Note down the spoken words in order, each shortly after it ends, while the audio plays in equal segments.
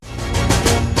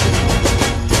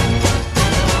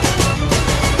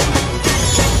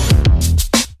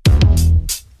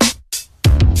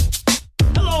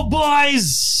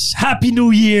Happy New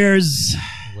Year's.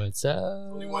 What's up?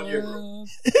 Only 1 year, bro.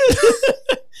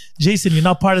 Jason, you're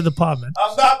not part of the pod, man.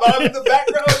 I'm not, but I'm in the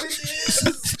background.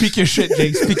 Speak your shit,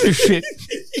 Jake. Speak your shit.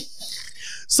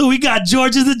 So we got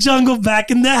George of the Jungle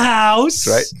back in the house.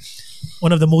 That's right.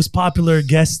 One of the most popular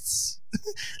guests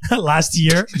last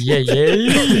year. Yeah.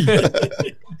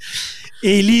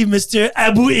 Eli, Mr.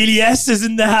 Abu Elias is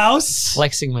in the house.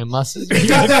 Flexing my muscles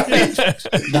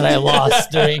that I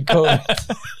lost during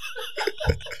COVID.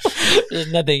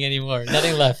 There's nothing anymore.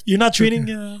 Nothing left. You're not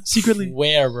training secretly?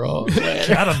 Where, bro?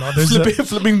 Where? I don't know. There's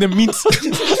Flipping the meats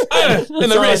in That's the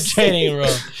all I'm wrist. training, bro.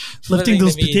 lifting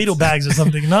those the meats. potato bags or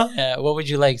something, no? What would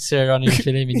you like, sir, on your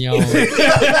filet mignon?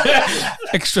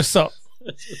 Extra salt.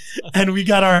 And we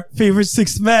got our favorite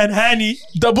sixth man, Hani.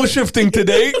 Double shifting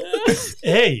today.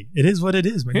 Hey, it is what it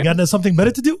is, man. You got something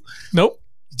better to do? Nope.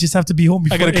 You just have to be home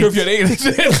before I got a 8. curfew at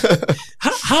 8.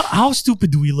 How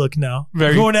stupid do we look now?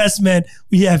 Very. Grown ass man,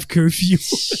 we have curfew.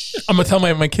 I'm going to tell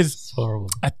my kids It's horrible.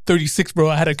 at 36, bro,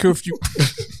 I had a curfew.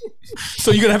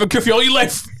 So you're going to have a curfew all your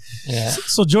life. Yeah.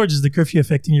 So George, is the curfew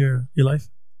affecting your life?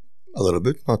 A little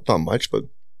bit. Not much, but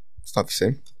it's not the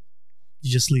same.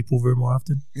 You just sleep over more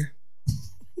often?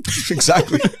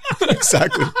 Exactly.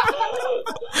 Exactly.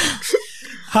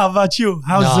 How about you?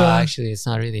 How's No, actually, it's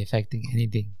not really affecting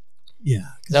anything. yeah.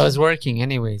 'Cause I was working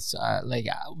anyways.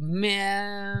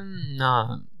 Man,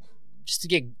 nah. Just to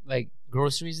get like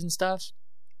groceries and stuff.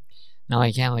 Now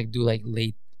I can't like do like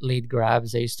late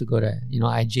grabs. I used to go to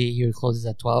IJ here closes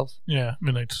at 12. Yeah,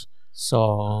 midnight.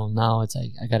 So now it's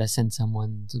like I gotta send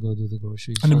someone to go do the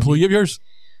groceries. An for me. employee of yours?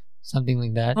 Something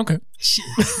like that. Okay.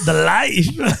 The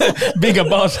life. Being a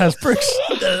boss has perks.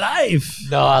 The life.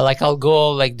 No, like I'll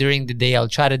go like during the day. I'll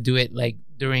try to do it like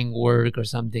during work or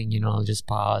something. I'll just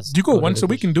pause. Do you go to once the a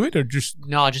week and do it or just...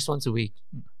 No, just once a week.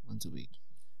 Once a week.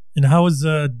 And how is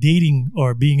dating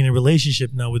or being in a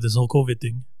relationship now with this whole COVID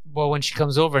thing? Well, when she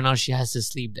comes over now, she has to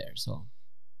sleep there. So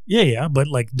Yeah, but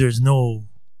like there's no...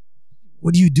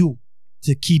 What do you do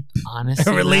to keep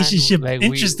honestly, a relationship man,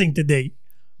 like, interesting today?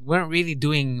 we weren't really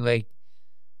doing like.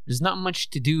 There's not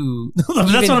much to do. That's Even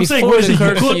what I'm saying. before What is the it? You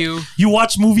cook? curfew. You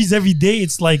watch movies every day.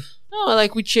 It's like No,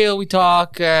 like we chill, we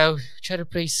talk. Try to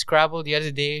play Scrabble the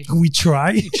other day. we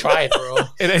try. We tried, bro.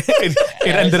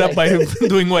 It ended up by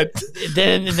doing what? It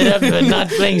then ended up not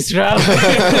playing Scrabble.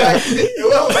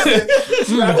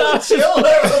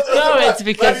 No, it's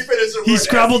because He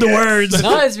scrabbled the words.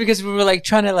 no, it's because we were like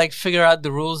trying to like figure out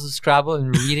the rules of Scrabble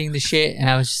and reading the shit, and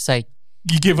I was just like,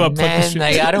 You give up. fuck this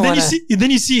man, shit. like I don't Then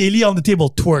want you see Eli on the table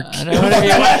twerk. I don't want to be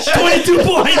watching. 22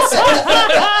 points.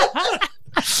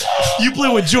 You play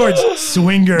with George,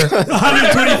 swinger,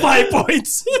 125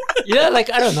 points. Yeah, like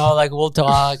I don't know, like we'll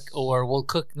talk or we'll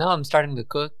cook. Now I'm starting to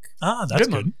cook. Ah, that's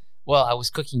Good, good. Well, I was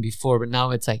cooking before, but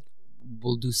now it's like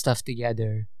we'll do stuff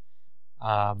together.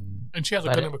 And she has a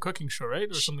but kind of a cooking show, right?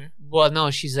 Or something. Well, no,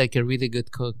 she's like a really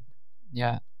good cook.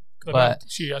 Yeah, But But-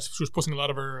 she was posting a lot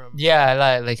of her...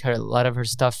 yeah, like a lot of her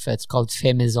stuff. It's called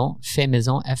Fait Maison,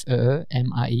 FEMAISON.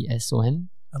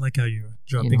 I like how you're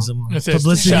dropping You know. some It says,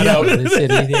 publicity. shout out. Publicity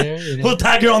there, We'll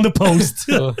tag her on the post.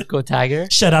 go tag her.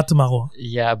 Shout out to Maro.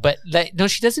 Yeah, but like no,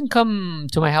 she doesn't come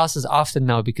to my house as often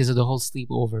now because of the whole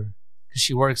sleepover. Because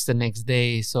she works the next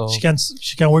day, so She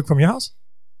can't work from your house?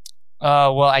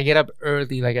 well, I get up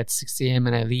early, like at 6 a.m.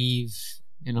 and I leave.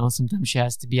 Sometimes she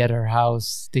has to be at her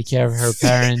house, take care of her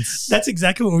parents. That's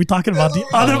exactly what we're talking about the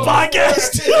other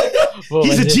podcast. What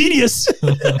He's was a it? genius.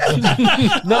 No,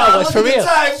 but for real.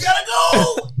 Time, gotta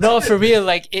go. No, for real.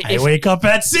 Like I if wake up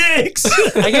at 6.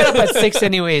 I get up at 6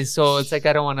 anyways, so it's like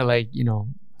I don't want to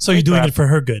So you're doing it for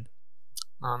her good.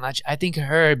 No, I think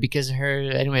her because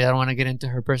anyway. I don't want to get into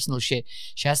her personal shit.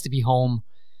 She has to be home,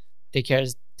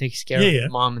 takes care Yeah.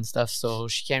 of mom and stuff, so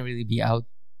she can't really be out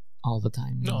all the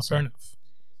time. No, so. fair enough.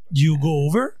 Do you go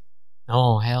over?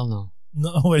 No, hell no.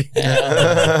 No, wait.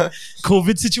 Uh,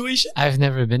 COVID situation? I've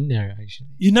never been there actually.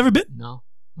 You've never been? No.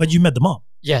 But you met the mom.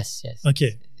 Yes.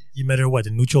 Okay. You met her what,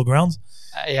 in neutral grounds?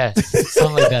 Yes.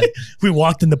 Something like that. We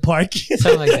walked in the park.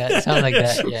 Something like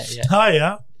that. Yeah. Oh,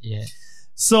 yeah. Yeah.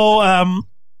 So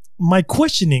my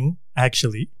questioning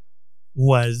actually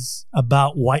was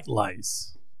about white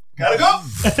lies. Gotta go.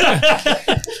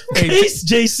 Peace,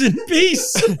 Jason.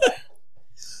 Peace.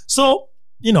 So,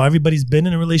 everybody's been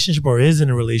in a relationship or is in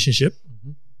a relationship.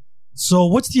 Mhm. So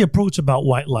what's the approach about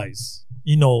white lies?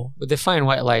 But define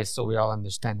white lies so we all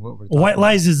understand what we're talking White about.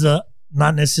 lies is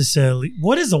not necessarily.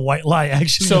 What is a white lie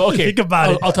actually? So, okay. Think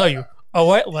about it. I'll tell you. A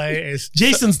white lie is...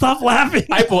 Jason, stop laughing.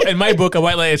 In my book, a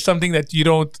white lie is something that you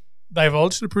don't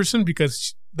divulge to the person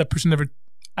because the person never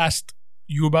asked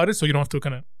you about it, so you don't have to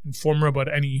kind of inform her about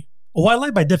any A white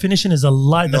lie by definition is a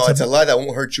lie. No, That's it's a lie that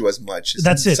won't hurt you as much. It's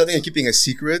That's it. Something you're keeping a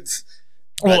secret.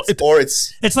 Well,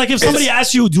 It's like if somebody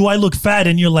asks you, "Do I look fat?"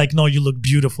 and you're like, "No, you look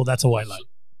beautiful." That's a white lie.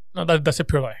 No, that's a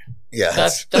pure lie. Yeah,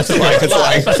 That's a lie. white That's lie.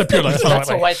 lying. That's a pure lie. That's not That's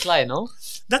a a lie. white lie, no?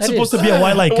 That's That supposed is- to be a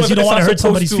white lie because you don't It's want to not hurt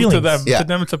somebody's supposed feelings. To them. Yeah. To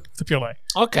them, it's a pure lie.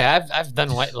 Okay, I've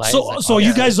done white lies. So, like, so you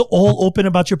yeah, guys are all open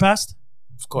about your past?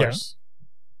 of course.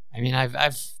 I mean,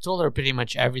 I've told her pretty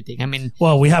much everything. I mean,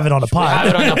 Well, we have it on a we pod. have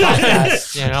it on the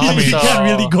podcast, you know. you so, can't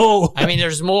really go. I mean,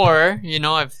 there's more, you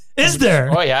know. Is there?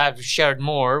 Oh yeah, I've shared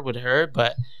more with her,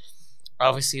 but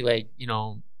obviously, like, you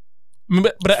know,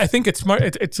 But I think it's smart.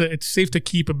 It's safe to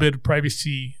keep a bit of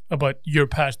privacy about your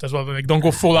past as well. Like, don't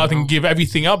go full out and give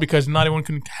everything out because not everyone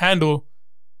can handle.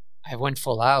 I went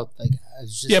full out. Like, I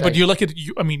was just Yeah, but like, you're lucky.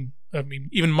 I mean,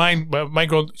 even mine. My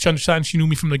girl, she understands. She knew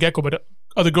me from the get go. But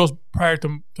other girls prior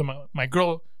to my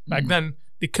girl back then,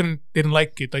 they didn't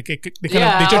like it. Like they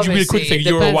judge you really quick. obviously, Say it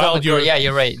you're depends on wild. the girl. You're Yeah,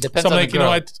 you're right. Depends So I'm on like, the you girl.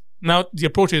 know what? Now the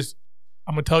approach is,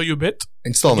 I'm gonna tell you a bit,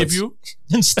 Installments. give you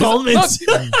Installments.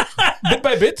 bit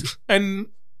by bit, and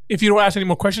if you don't ask any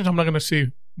more questions, I'm not gonna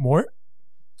say more.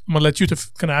 I'm gonna let you to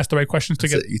kind of ask the right questions to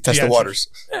That's get. it. You test the answers. waters.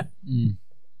 Mm.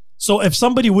 So if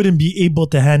somebody wouldn't be able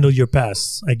to handle your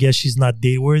past, I guess she's not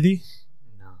date worthy.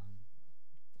 No.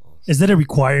 Is that a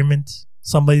requirement?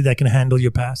 Somebody that can handle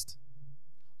your past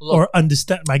Look, or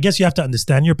understand? I guess you have to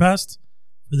understand your past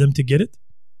for them to get it.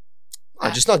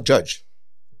 Just not judge.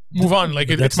 Move on. Like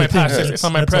That's it's my the thing. past. That's- It's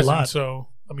not my that's a present. lot. So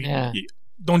I mean, Yeah.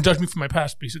 don't judge me for my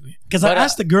past. Basically, Because I But,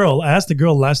 asked the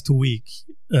girl last week.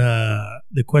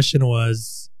 The question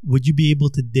was, would you be able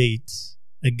to date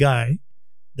a guy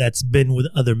that's been with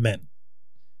other men?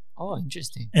 oh,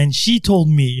 interesting. And she told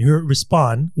me her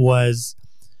response was,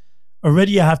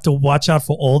 already I have to watch out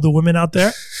for all the women out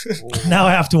there. Now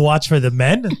I have to watch for the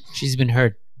men. She's been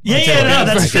hurt. Yeah, no,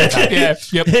 that's yeah,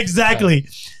 yep. exactly.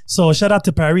 So shout out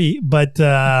to Paris. But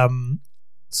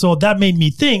so that made me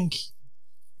think,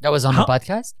 That was on How- the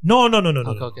podcast? no.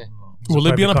 Okay. It's a Will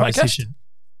it be private on a podcast? conversation.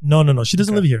 No. She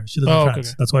doesn't Okay. live here. She lives Oh, in okay, France.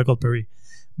 okay. That's why I called Paris.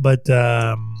 But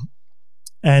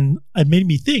and it made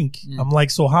me think. I'm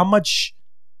like, so how much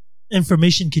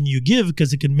information can you give?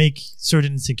 Because it can make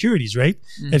certain insecurities, right?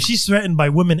 Mm. If she's threatened by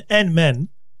women and men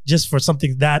just for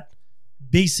something that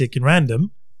basic and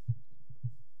random,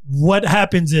 what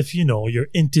happens if you're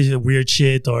into weird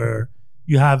shit or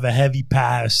you have a heavy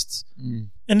past? Mm.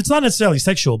 And it's not necessarily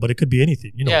sexual, but it could be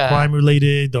anything, Yeah. crime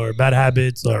related or bad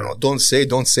habits I or don't know. Don't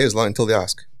say as long until they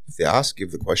ask. If they ask,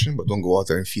 give the question, but don't go out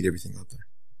there and feed everything out there.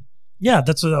 yeah,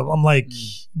 that's what I'm like.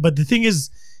 But the thing is,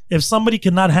 if somebody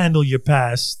cannot handle your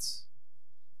past,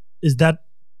 is that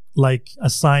like a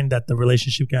sign that the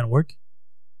relationship can't work?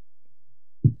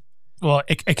 Well,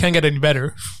 it can't get any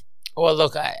better. Well,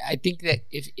 look, I think that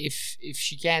if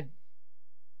she can't,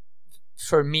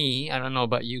 for me, I don't know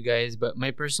about you guys, but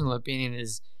my personal opinion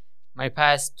is my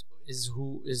past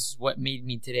is what made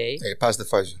me today. Hey,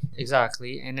 pacifies you.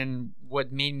 Exactly. And then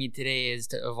what made me today is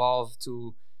to evolve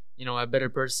to, a better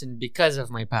person because of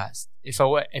my past. If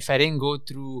I didn't go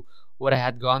through what I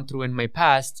had gone through in my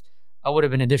past, I would have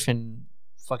been a different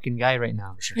fucking guy right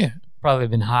now. Sure. Yeah. Probably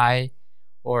been high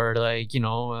or like,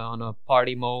 on a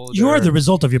party mode. You or, are the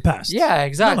result of your past. Yeah,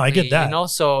 exactly. I get that.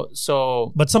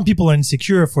 So But some people are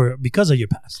insecure because of your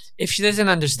past. if she doesn't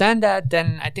understand that,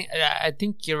 then I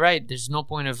think you're right. There's no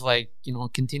point of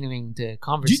continuing the Do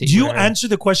conversation. you with her. answer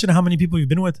the question how many people you've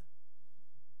been with?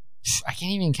 I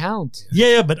can't even count.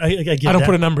 Yeah, but I get I don't that.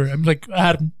 put a number. I'm like, I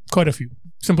had quite a few.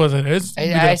 Simple as it is. Leave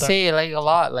it I at that. say like a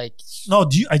lot. Like No,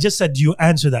 I just said, do you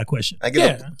answer that question? I give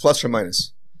Yeah. a plus or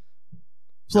minus.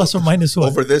 Plus or minus what?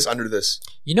 Over this, under this.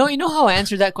 you know how I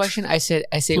answered that question. I say,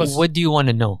 Plus. what do you want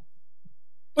to know?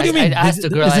 What do you mean? I asked the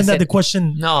girl. Isn't I that said, the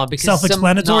question? no, because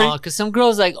self-explanatory? Because some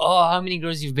girls like, oh, how many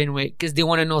girls you've been with? Because they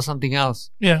want to know something else.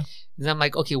 Yeah. And I'm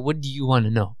like, okay, what do you want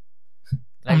to know?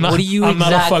 Like, I'm not- what are you I'm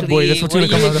not exactly? a fuckboy. That's what you're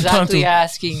what are you gonna come down exactly to.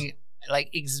 asking?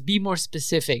 Like, be more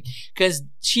specific. Because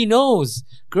she knows.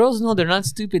 Girls know they're not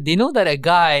stupid. They know that a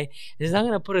guy is not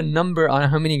gonna put a number on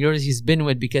how many girls he's been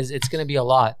with because it's gonna be a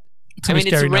lot. It's I a mean,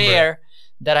 it's scary number. rare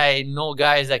that I know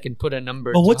guys that can put a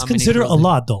number. But to what's how many considered girls a they-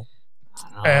 lot, though? I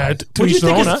don't know, To What do you each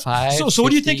their think own, is- huh? 5, So what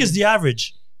do you think 15? is the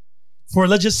average for,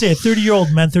 let's just say, a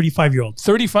 30-year-old man, 35-year-old?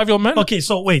 35-year-old man? Okay,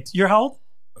 so wait, you're how old?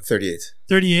 38.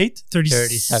 38,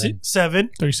 37. 37,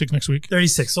 36 next week.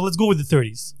 36. So let's go with the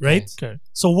 30s, right? Okay.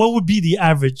 So what would be the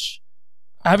average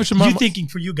Average you amount. thinking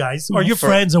for you guys or your For-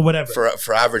 friends or whatever?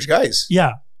 For average guys,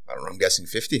 Yeah. I don't know, I'm guessing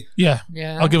 50. Yeah.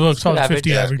 Yeah, I'll give a it's good solid 50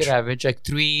 yeah, average. Good average, like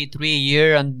three a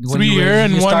year, and when 3 you year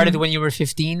and you one- started when you were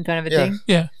 15, kind of a Yeah. thing.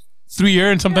 Yeah. 3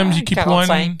 year, and sometimes you keep one.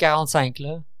 45,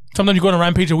 là. Sometimes you go on a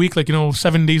rampage a week, like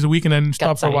 7 days a week, and then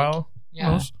stop for a 4-5. while.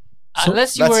 Yeah. So-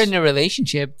 Unless you were that's- in a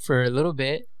relationship for a little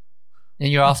bit, then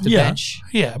you're off the Yeah. bench.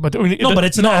 Yeah, but I mean, No, but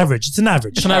it's an average. It's an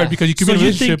average. It's an average because you could So be in a you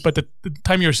relationship, think- but the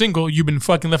time you're single, you've been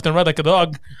fucking left and right like a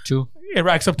dog. True. It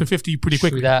racks up to 50 pretty True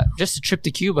quickly. that. Just a trip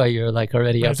to Cuba, you're like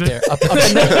already up That's there. it. Up in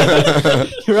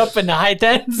the, you're up in the high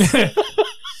tens.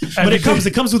 But it comes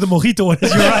with a mojito when you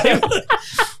arrive.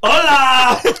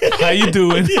 Hola! How you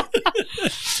doing?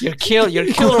 Your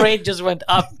kill rate just went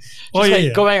up. Just Oh, yeah, like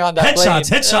yeah. going on that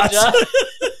Headshots.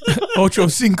 Ocho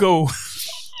Cinco.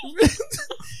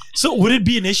 So would it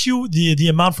be an issue, the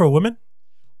amount for a woman?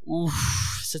 Oof,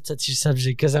 it's a touchy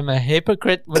subject because I'm a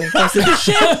hypocrite when it comes to this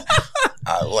shit.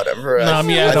 Whatever. Nah,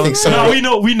 me, I I don't- think so.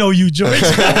 No, we know you, George. we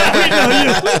know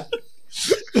you.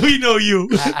 We know you.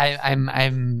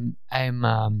 I'm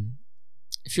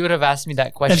if you would have asked me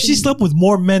that question, If she slept with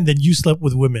more men than you slept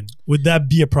with women, would that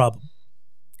be a problem?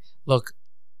 look,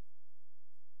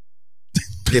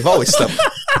 They've always slept.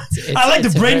 I like the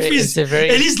it's a brain very- freeze. It's a very,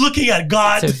 And he's looking at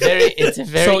God. it's a very.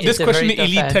 So it's this a question very tough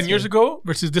elite 10 years answer. ago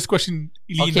versus this question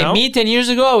elite Okay, now. me 10 years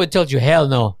ago, I would told you hell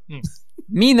no.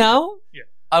 Me now, Yeah.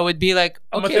 I would be like,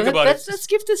 I'm gonna okay, think about it. let's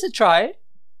give this a try.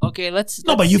 Okay, let's.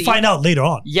 No, but you see. find out later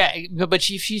on. Yeah, but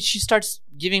she starts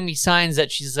giving me signs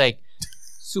that she's like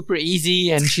super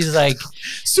easy, and she's like,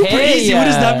 Super Hey, easy. What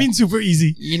does that uh, mean, super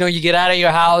easy? you know, you get out of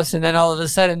your house, and then all of a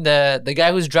sudden, the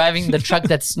guy who's driving the truck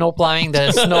that's snow plowing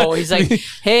the snow, he's like,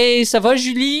 "Hey, ça va,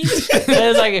 Julie?" And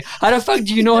it's like, how the fuck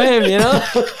do you know him? You know,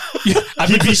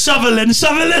 He'd be shoveling.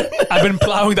 I've been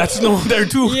plowing that snow there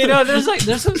too. you know, there's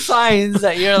some signs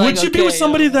that you're like, Would you be okay, with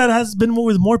somebody that has been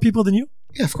with more people than you?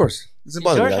 Yeah, of course. Doesn't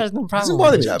bother George me. That. has no problem Doesn't with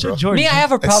bother it. me that, bro. George, Me, I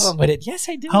have a It's- problem with it. Yes,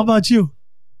 I do. how about you?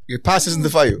 Your past doesn't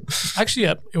defy you. Actually,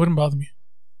 yeah, it wouldn't bother me.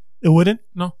 It wouldn't?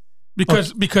 No,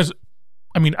 because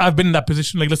I mean, I've been in that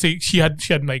position. Like, let's say she had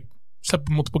like slept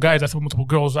with multiple guys, I slept with multiple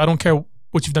girls. I don't care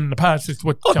what you've done in the past. It's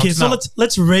what Okay, counts so now.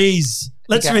 let's raise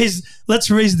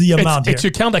the amount It's here.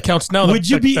 your count that counts now. Would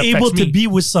you that be able affects to me. be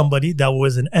with somebody that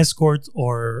was an escort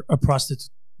or a prostitute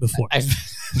before?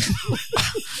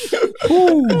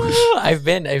 I've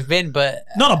been, but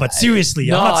No, but seriously,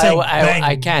 no, I'm not saying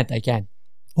I bang. can't.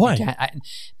 Why? I can't.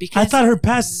 Because I thought her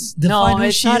past no, defined who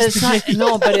it's she not. is It's not. today.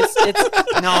 No, but it's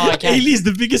no, I can't. Ailey's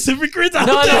the biggest hypocrite out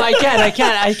No, there. I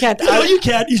can't. No, you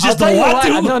can't. You I'll just tell don't you want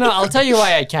why. to. No, I'll tell you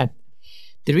why I can't.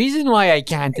 The reason why I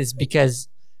can't is because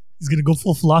He's gonna go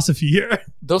full philosophy here.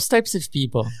 those types of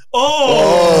people.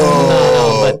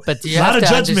 Oh, But you a lot have of to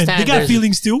judgment. They understand got there's-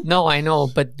 feelings too. No, I know,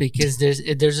 but because there's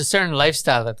a certain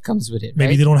lifestyle that comes with it.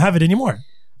 Maybe right? they don't have it anymore.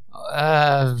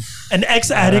 An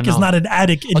ex-addict is know. not an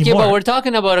addict Okay, anymore. but we're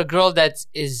talking about a girl that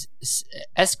is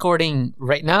escorting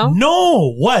right now.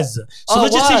 No, was. So Oh,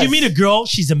 let's just say you was. meet a girl,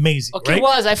 she's amazing, Okay, right?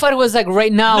 was I thought it was like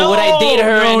right now. Would I date her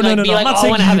and like be like, I'm not oh, I saying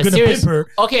want to have a you're gonna serious? pimp her.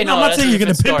 Okay, no, I'm not that's saying a you're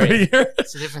gonna different pimp her story. here.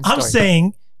 It's a different I'm story.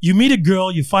 saying you meet a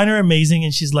girl, you find her amazing,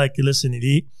 and she's like, listen,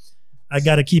 Edie, I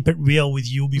gotta keep it real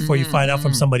with you before you find out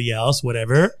from somebody else,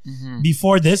 whatever. Mhm.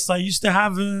 Before this, I used to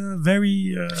have a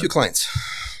very A few clients.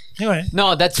 anyway.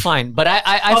 No, that's fine. But I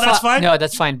Oh, thought, that's fine? No,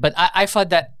 that's fine. But I thought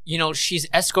that she's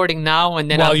escorting now,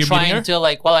 and then While I'm you're meeting her? trying to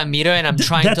like while I meet her, and I'm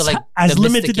trying That's to like as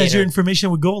limited domesticate as your her.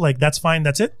 information would go. Like that's fine.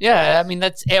 That's it. Yeah, I mean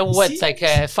that's what See? like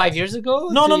 5 years ago.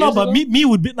 No, 2 no, no. years But ago? me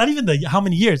would be not even the how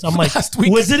many years. I'm like, Last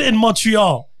week. was it in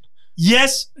Montreal?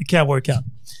 Yes, it can't work out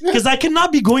because I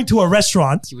cannot be going to a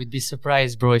restaurant. You would be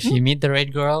surprised, bro, if you meet the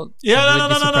right girl. Yeah, you no, would no,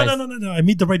 be no, no, surprised. no, no, no. I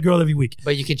meet the right girl every week.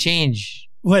 But you can change.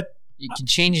 What? You can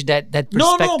change that No,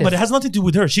 perspective. no, but it has nothing to do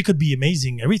with her. She could be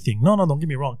amazing, everything. No, no, don't get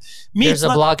me wrong. Me, There's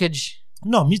it's a not, blockage.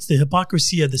 no, me, it's the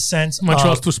hypocrisy of the sense.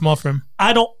 Montreal's Of, too small for him.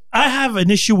 I have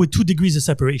an issue with 2 degrees of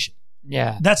separation.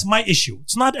 Yeah. That's my issue.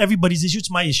 It's not everybody's issue.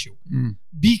 It's my issue Mm.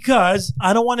 because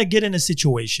I don't want to get in a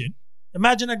situation.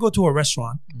 Imagine I go to a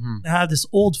restaurant Mhm. and I have this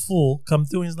old fool come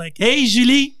through and he's like, "Hey,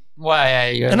 Julie," Why?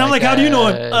 You're and I'm like, "How do you know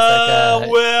him?" it's like,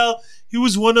 Well, he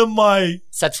was one of my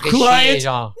ça te ferait client- chier,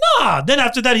 genre. Nah. Then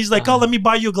after that, he's like, "Oh, let me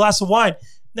buy you a glass of wine,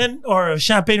 then or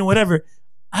champagne or whatever."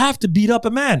 I have to beat up a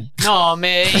man, No,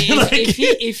 man. Like-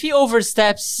 if he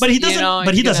oversteps, but he doesn't. You know,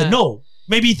 but he you're doesn't gonna- know.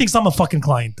 Maybe he thinks I'm a fucking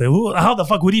client. How the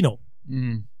fuck would he know?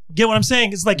 Mm. Get what I'm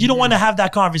saying? It's like you don't want to have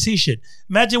that conversation.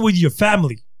 Imagine with your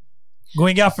family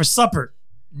going out for supper,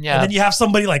 Yeah. and then you have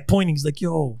somebody like pointing. He's like,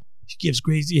 "Yo, she gives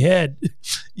crazy head."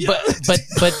 Yeah.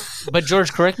 But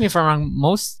George, correct me if I'm wrong.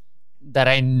 Most that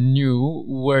I knew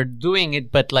were doing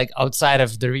it, but like outside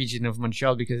of the region of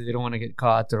Montreal because they don't want to get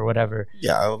caught or whatever.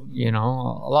 Yeah. You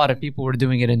know, a lot of people were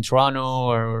doing it in Toronto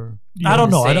or. I don't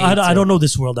know. States I or- don't know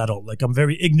this world at all. Like I'm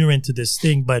very ignorant to this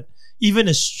thing. But even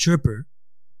a stripper,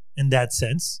 in that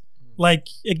sense, like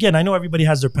again, I know everybody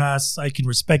has their past. I can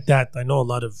respect that. I know a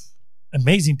lot of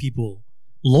amazing people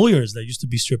lawyers that used to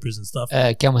be strippers and stuff.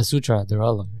 Kama Sutra, they're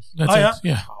all lawyers. That's Oh, it. yeah?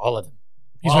 Yeah. All of them.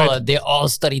 He's right. They all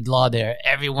studied law there.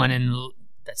 Everyone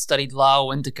that studied law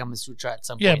went to Kama Sutra at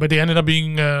some Yeah, point. but they ended up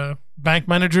being bank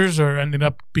managers or ended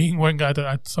up being working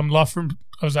at some law firm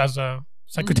as a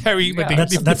secretary. But Yeah.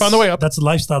 they found a way up. That's a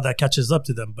lifestyle that catches up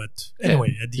to them. But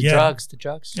anyway, at the the end,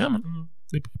 drugs. Yeah, man.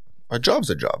 A job's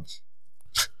a job.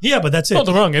 yeah, but that's it. Not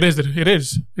wrong. It is. It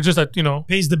is. It's just that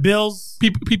Pays the bills.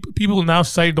 people now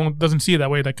society doesn't see it that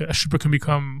way. Like a stripper can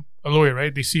become a lawyer,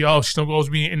 right? They see, oh, she'll always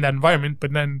be in that environment,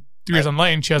 but then 3 years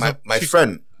online, she has My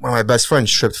friend, one of my best friends,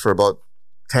 stripped for about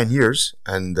 10 years,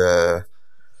 and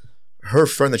her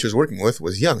friend that she was working with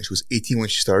was young. She was 18 when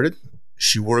she started.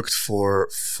 She worked for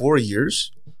 4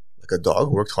 years, like a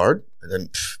dog, worked hard, and then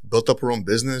built up her own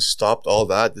business, stopped all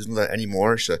that, doesn't do that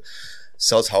anymore. She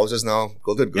sells houses now.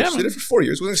 Go good. Yeah, She did it for 4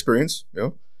 years with experience,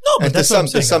 No, but And to that's what I'm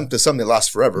some, saying. they last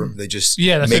forever. They just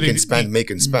Yeah, that's make it. and spend, make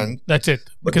and spend. That's it.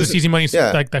 But Because it's listen, easy money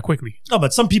yeah. like that quickly. No,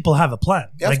 but some people have a plan.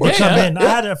 Yeah, of like course. they come Yeah, in. yeah. I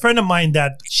had a friend of mine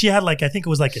that she had I think it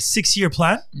was like a 6-year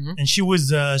plan, Mhm. and she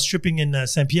was stripping in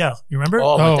Saint Pierre. You remember?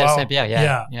 Oh, Oh, Motel wow. Saint Pierre,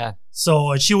 yeah.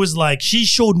 So she was like, she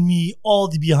showed me all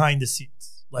the behind the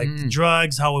scenes, like the Mm.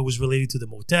 drugs, how it was related to the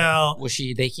motel. Was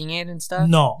she taking it and stuff?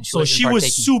 No, She so wasn't she was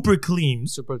partaking. super clean,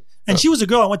 Super. and she was a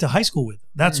girl I went to high school with.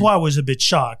 That's Mm. why I was a bit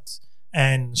shocked.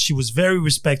 And she was very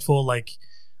respectful. Like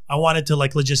I wanted to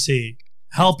let's just say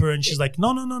help her, and she's like, no.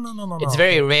 It's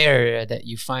very rare that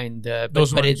you find,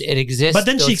 Those but ones. it exists. But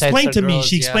then she those types explained of to me. girls,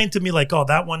 She yeah. explained to me like, oh,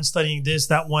 that one's studying this,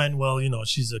 that one. Well,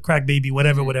 she's a crack baby,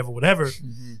 whatever.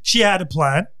 Mhm. She had a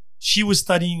plan. She was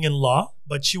studying in law,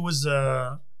 but she was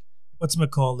what's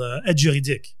it called? Aide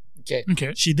juridique. Okay.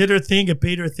 Okay. She did her thing. It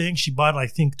paid her thing. She bought, I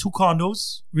think, 2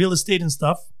 condos, real estate and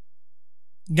stuff.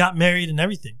 Got married and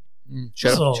everything. She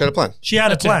had, So- she had a plan. She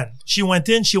had That's a plan. She went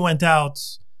in. She went out.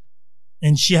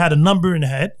 And she had a number in her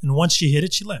head. And once she hit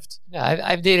it, she left. Yeah,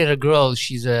 I've dated a girl.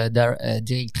 She's a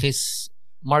directrice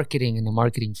marketing in a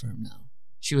marketing firm now.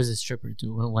 She was a stripper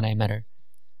too when I met her,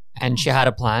 and she had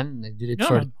a plan. They did it Yeah,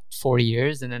 for man. 4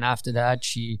 years, and then after that,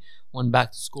 she went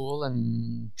back to school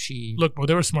and she. Look, bro,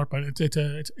 they were smart, but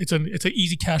it's an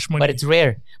easy cash money. But it's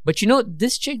rare. But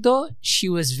this chick though, she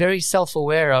was very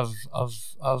self-aware of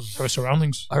her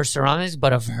surroundings. her surroundings,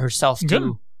 but of herself Good.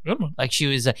 too. Good man. Like she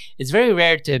was. It's very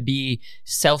rare to be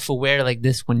self-aware like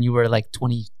this when you were like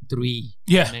 23.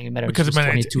 Yeah, I met her when because she was man,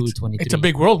 22, 23. it's a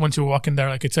big world once you walk in there.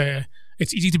 Like it's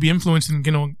easy to be influenced and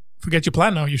forget your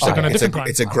plan now. You're stuck on a It's different plan.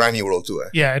 it's a grimy world too.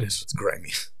 Yeah, it is. It's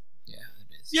grimy. Yeah,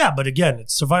 it is. Yeah, but again,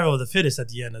 it's survival of the fittest at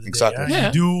the end of the Exactly. day. Yeah.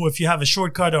 You do, if you have a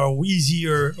shortcut or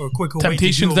easier or quicker way to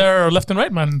Temptations do, there are left and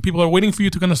right, man. People are waiting for you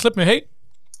to kind of slip me. Hey,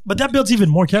 But that builds even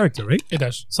more character, right? it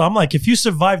does. So I'm like, if you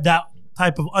survive that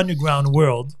type of underground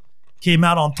world, came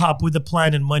out on top with the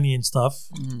plan and money and stuff,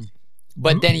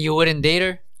 But then you wouldn't date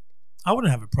her? I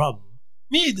wouldn't have a problem.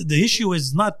 Me, the issue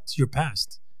is not your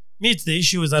past. Me, it's the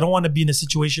issue is I don't want to be in a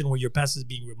situation where your past is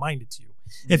being reminded to you.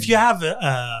 If you have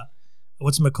a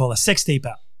sex tape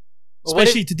out, But what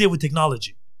especially today with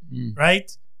technology, Mm. right?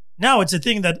 Now it's a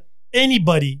thing that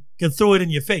anybody can throw it in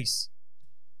your face,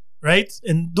 right?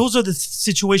 And those are the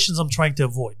situations I'm trying to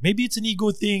avoid. Maybe it's an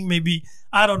ego thing. Maybe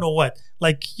I don't know what.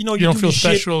 Like you don't do feel your shit.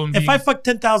 special and If being- I fuck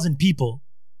 10,000 people,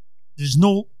 there's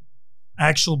no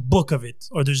actual book of it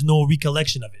or there's no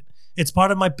recollection of it. It's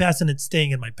part of my past and it's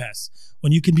staying in my past.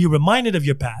 When you can be reminded of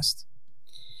your past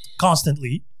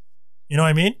constantly, you know what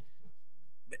I mean?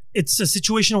 It's a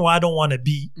situation where I don't want to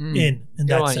be in You that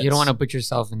don't, sense. you don't want to put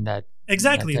yourself in that.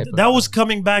 Exactly. that type of- That was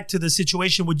coming back to the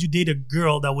situation. Would you date a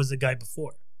girl that was the guy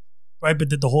before, right? But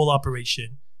did the whole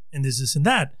operation and this and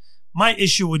that. My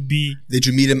issue would be Did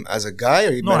you meet him as a guy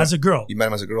or you no, met as him? a girl, You met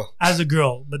him as a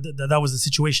girl. but that was the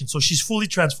situation. So she's fully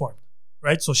transformed,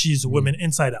 right? So she's a Mm. woman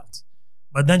inside out.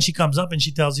 But then she comes up and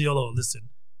she tells you, "Oh, listen,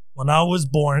 when I was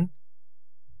born,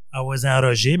 I was un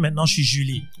Roger. Maintenant, je suis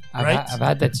Julie." Right? I've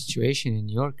had that situation in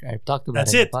New York. I've talked about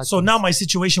That's it. in it. the So podcast. now my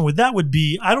situation with that would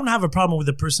be I don't have a problem with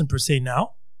the person per se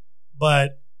now,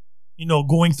 but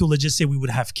going through, let's just say we would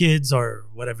have kids or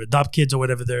whatever, adopt kids or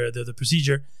whatever the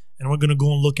procedure, and we're gonna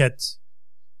go and look at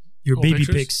your Old baby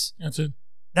pictures? pics. That's it.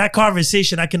 That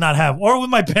conversation I cannot have, or with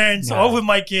my parents, Yeah. or with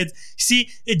my kids. See,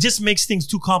 it just makes things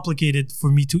too complicated for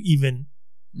me to even.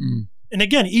 Mm. And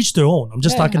again, each their own. I'm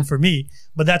just Yeah. talking for me,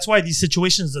 but that's why these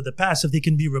situations of the past, if they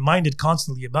can be reminded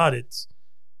constantly about it,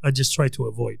 I just try to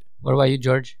avoid. What about you,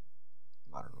 George?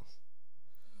 I don't know.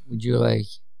 Would you like?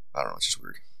 I don't know. It's just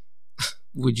weird.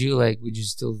 Would you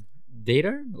still date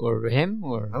her or him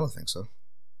or I don't think so.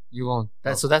 you won't?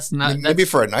 No. So that's not Maybe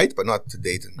for a night, but not to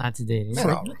date. not to date. For an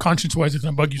hour. Conscience wise, it's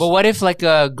not bug you. But what if like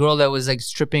a girl that was like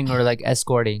stripping or like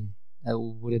escorting?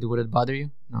 Would it bother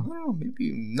you? I No. don't know.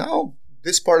 Maybe now,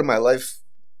 this part of my life,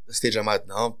 the stage I'm at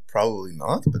now, probably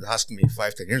not. But asking me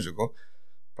 5-10 years ago,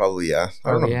 probably yeah.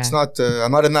 I don't know. Yeah. It's not.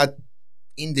 I'm not in that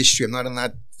industry. I'm not in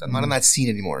that scene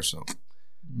anymore. So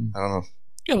Mm. I don't know.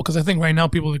 Yeah, because I think right now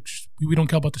people we don't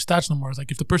care about the stats no more. It's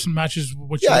like if the person matches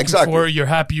what you're Yeah, looking exactly. for, you're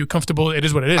happy, you're comfortable. It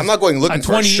is what it is. I'm not going looking At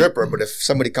for 20 a stripper, but if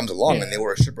somebody comes along Yeah. and they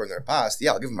were a stripper in their past,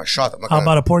 yeah, I'll give them a shot. I'm not How gonna,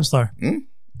 about a porn star? yeah,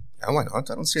 why not?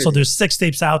 I don't see So anything. there's sex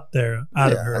tapes out there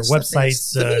out of her that's the thing.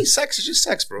 websites. To me, sex is just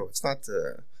sex, bro. It's not.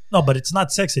 No, but it's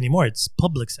not sex anymore. It's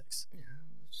public sex.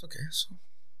 It's okay. So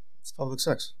it's public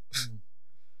sex. Mm.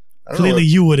 I don't Clearly, know.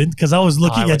 you wouldn't, because I was No, I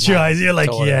looking would at your not. eyes. You're like,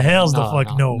 Totally. yeah, hell's the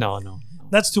fuck no. No.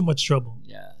 That's too much trouble.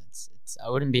 Yeah, it's I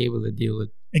wouldn't be able to deal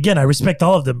with. Again, I respect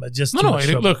all of them, but just too No, much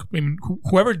trouble. look, I mean,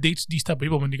 whoever dates these type of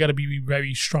people, man, you got to be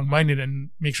very strong-minded and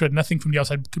make sure that nothing from the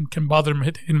outside can bother them,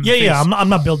 hit him in the face. Yeah, I'm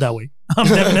not built that way. I'm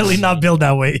definitely not built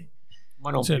that way.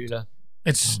 Moi non That's plus, it. là.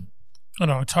 It's, I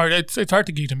don't know, it's hard. It's hard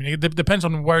to gauge. I mean, it depends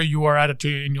on where you are at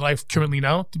in your life currently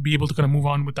now to be able to kind of move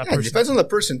on with that Yeah, it person. depends on the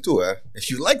person too.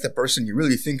 If you like the person, you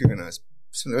really think you're gonna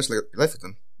spend the rest of your life with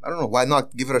them. I don't know. Why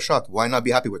not give it a shot? Why not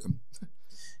be happy with them?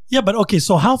 Yeah, but okay,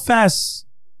 so how fast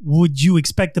would you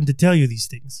expect them to tell you these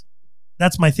things?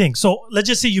 That's my thing. So let's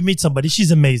just say you meet somebody, she's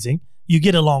amazing, you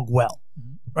get along well,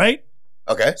 right?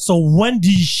 Okay. So when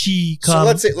does she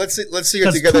come? So let's say you're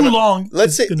Because together. too now- long,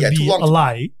 let's say it's gonna yeah, be too long. a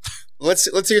lie. Let's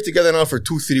say you're together now for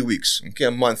 2-3 weeks. Okay,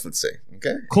 a month. Let's say.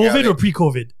 Okay. COVID Yeah, or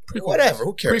pre-COVID? whatever.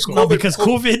 Who cares? Pre-COVID. No, because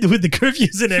COVID with the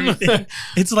curfews and everything,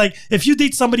 it's like if you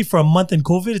date somebody for a month in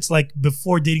COVID, it's like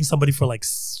before dating somebody for like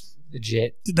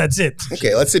Legit. that's it.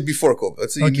 Okay, let's say before COVID.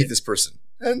 Let's say you Okay. meet this person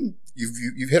and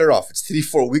you've hit her off. It's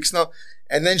 3-4 weeks now,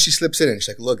 and then she slips in and she's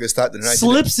like, "Look, this that."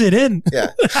 Slips it in.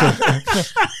 Yeah.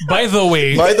 By the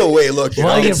way, By the way, look. You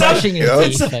While know, you're It's not- brushing your yeah.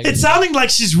 teeth. like- It's sounding like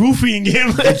she's roofing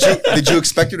him. did you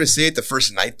expect her to say it the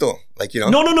first night though? Like you know.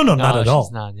 No, not No, at she's all.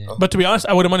 not, yeah. but to be honest,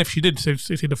 I wouldn't mind if she did say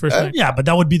the first night. Yeah, but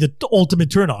that would be the ultimate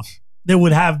turnoff. They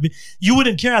would have you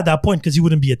wouldn't care at that point because you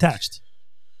wouldn't be attached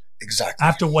Exactly.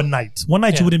 after one night. One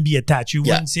night Yeah. you wouldn't be attached. You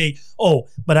Yeah. wouldn't say, "Oh,"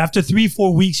 but after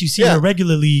 3-4 weeks, you see Yeah. her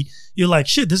regularly. You're like,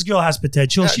 "Shit, this girl has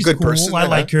potential. Yeah, She's good cool. person, I yeah.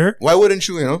 like her." Why wouldn't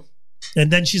you? You know.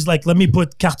 And then she's like, "Let me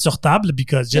put carte sur table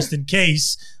because just in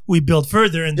case we build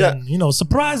further." And then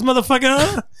surprise,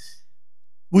 motherfucker.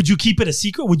 Would you keep it a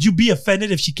secret? Would you be offended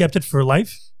if she kept it for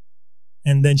life?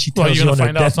 And then she tells Well, you're you gonna on her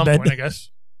find out at some deathbed. point, I guess.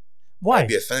 Why? I'd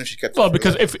be offended if she kept. it Well, for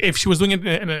because life. if she was doing it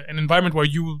in an environment where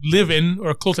you live in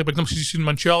or close, like for example, she's in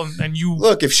Montreal and you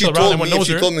Look, if she still around, told everyone me, knows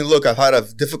her. look, I've had a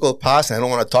difficult past and I don't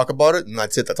want to talk about it, and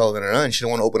that's it, that's all I'm gonna know, and she don't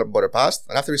want to open up about her past,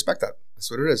 I have to respect that. That's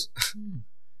what it is.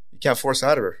 You can't force it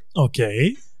out of her.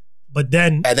 Okay. But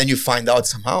then And then you find out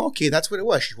somehow, okay, that's what it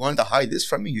was. She wanted to hide this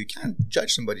from me. You can't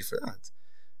judge somebody for that.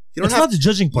 You don't it's have not the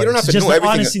judging part. don't have It's to just know be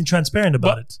everything. honest and transparent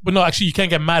about it. but no, actually, you can't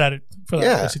get mad at it for that.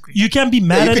 Yeah. Basically, You can be yeah,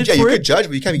 mad you at could, it you for could it, judge,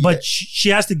 but you can't. but she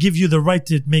has to give you the right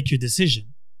to make your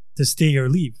decision to stay or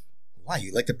leave. Why?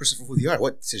 You like the person for who they are.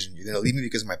 What decision? You're gonna leave me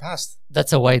because of my past?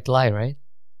 That's a white lie, right?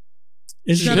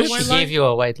 Is She that did? a She white lie? gave you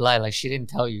a white lie. Like she didn't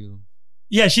tell you.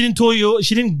 Yeah, she didn't tell you.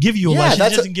 She didn't give you a Yeah, lie. She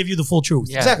that's doesn't give you the full truth.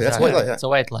 Yeah, Exactly, that's white lie, yeah. It's a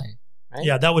white lie, right?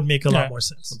 Yeah, that would make a Yeah. lot more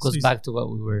sense. It goes Please. back to what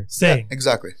we were. saying. Yeah,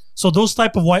 exactly. So those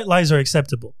type of white lies are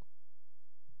acceptable.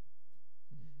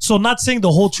 So not saying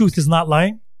the whole truth is not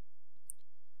lying.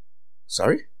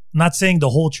 Sorry, Not saying the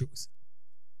whole truth.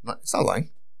 it's not lying.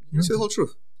 You say the whole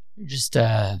truth. You're just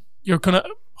you're kind of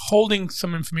holding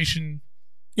some information.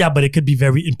 Yeah, but it could be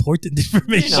very important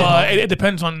information. It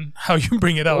depends on how you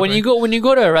bring it out. when you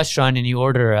go to a restaurant and you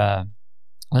order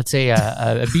let's say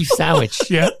a beef sandwich.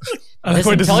 yeah, I like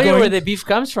where Doesn't this tell is you where going. the beef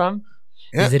comes from.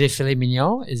 Yeah. Is it a filet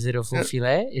mignon? Is it a faux Yeah.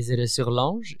 filet? Is it a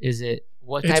surlonge? Is it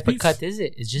what It's type beef. of cut is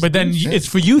it? It's just. But then beef. it's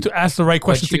for you to ask the right But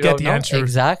questions to you get don't the know. answer.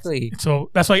 Exactly. So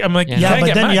that's why I'm like, Yeah. you Yeah, can't but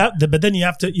get then mad.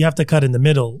 you have to cut in the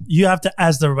middle. You have to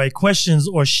ask the right questions,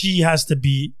 or she has to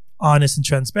be honest and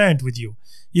transparent with you.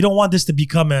 You don't want this to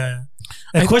become a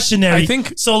questionnaire. I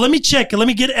think- so. Let me check. Let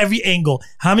me get every angle.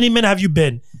 How many men have you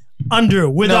been under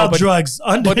without but- drugs?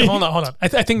 Under. But hold on. I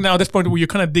think now at this point where you're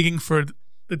kind of digging for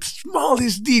the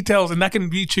smallest details, and that can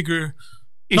be trigger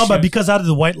issues. No, but because out of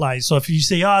the white lies. So if you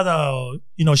say,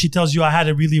 she tells you I had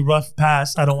a really rough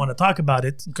past, I don't want to talk about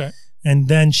it. Okay. And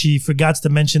then she forgets to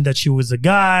mention that she was a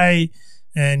guy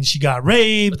and she got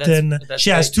raped But that's- and but that's she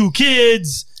has right. 2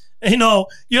 kids.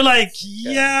 You're like,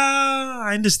 yeah,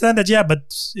 I understand that. Yeah,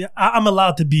 but I'm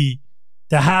allowed to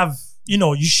have,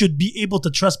 you should be able to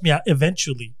trust me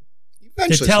eventually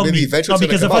Eventually, to tell maybe me. eventually. No, it's gonna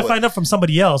because if come I out, find out from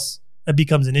somebody else, it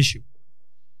becomes an issue.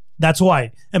 That's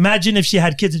why. Imagine if she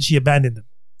had kids and she abandoned them,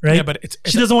 right? Yeah, but it's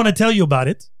She doesn't want to tell you about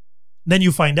it. Then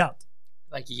you find out.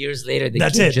 like years later, the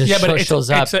That's kid it. just Yeah, but shows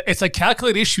up. it's a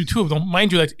calculated issue too. Don't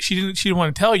mind you, like she didn't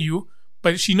want to tell you,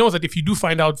 but she knows that if you do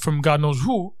find out from God knows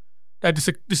who, that this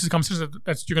is a conversation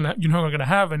that you're not gonna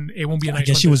have, and it won't be a nice I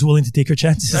guess one she to- was willing to take her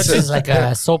chances. This is like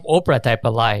a soap opera type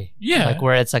of lie. Yeah. Like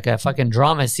where it's like a fucking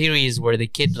drama series where the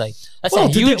kid like that's Well,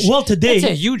 a huge today,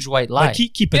 that's a huge white lie. but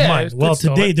keep in Yeah, mind. it's Well,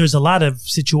 still, today like- there's a lot of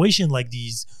situation like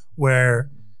these where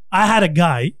I had a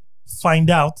guy find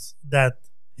out that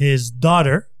his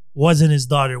daughter wasn't his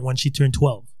daughter when she turned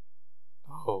 12.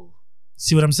 Oh.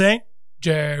 See what I'm saying?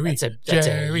 Jerry. That's a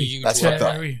Jerry. huge That's fucked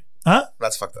up. Jerry. Huh?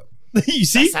 That's fucked up. You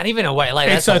see? That's not even a white lie.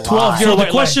 It's That's a a 12-year-old lie. So the white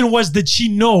lie. question was, did she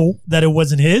know that it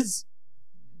wasn't his?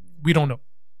 We don't know.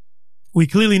 We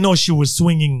clearly know she was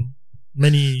swinging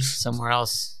many Somewhere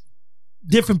else.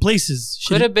 different places.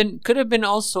 She Could have been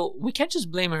also we can't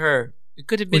just blame her. It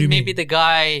could have What do been you maybe mean? the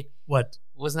guy what?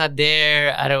 was not there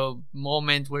at a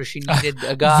moment where she needed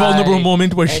a guy. Vulnerable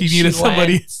moment where and she needed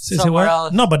somebody. went somewhere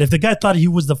else. No, but if the guy thought he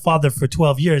was the father for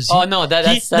 12 years, Oh no,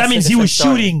 that's that means a he was different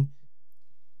story. shooting.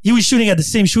 He was shooting at the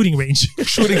same shooting range.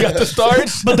 Shooting at the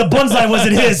stars. But the bonsai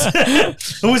wasn't his.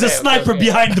 It was a Okay, sniper okay.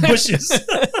 behind the bushes.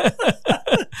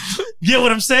 Get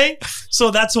what I'm saying? So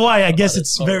that's why I guess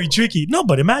it's very tricky. No,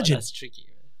 but imagine That's tricky.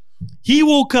 he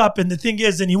woke up, and the thing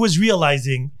is, and he was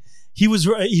realizing he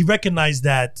recognized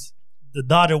that the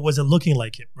daughter wasn't looking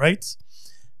like him, right?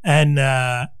 And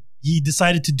he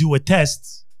decided to do a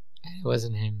test, It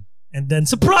wasn't him. and then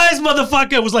surprise,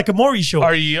 motherfucker! It was like a Maury show.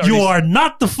 Are you are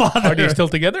not the father. Are they still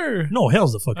together? No,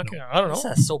 hell's the fuck Okay, no. I don't It's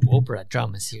know. a soap opera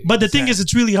drama series. But the thing is,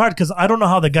 it's really hard because I don't know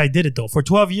how the guy did it though. For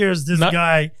 12 years, this Not-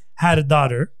 guy had a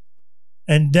daughter,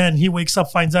 and then he wakes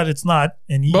up, finds out it's not,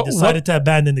 and he But decided to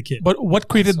abandon the kid. But what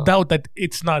created So- doubt that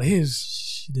it's not his?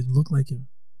 She didn't look like him.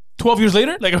 12 years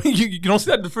later? Like, I mean, you don't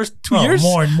see that in the first 2 No, years?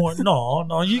 more and more. No.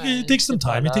 It takes some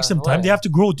time. It takes some time. They have to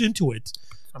grow into it.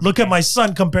 Look at my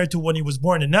son compared to when he was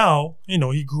born, and now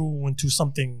he grew into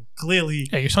something clearly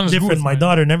Yeah, your son is different. good, My man.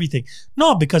 daughter and everything.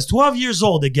 No, because 12 years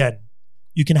old again,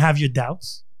 you can have your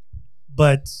doubts,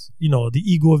 but the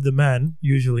ego of the man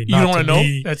usually You not don't want to know?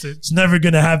 me. That's it. It's never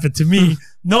gonna happen to me.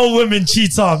 No woman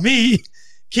cheats on me.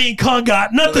 King Kong got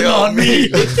nothing They on on me.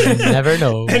 me. You never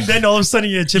know. And then all of a sudden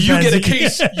you're a You chimpanzee. get a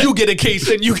case. You get a case.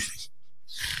 And you.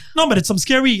 No, but it's some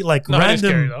scary, like No, it is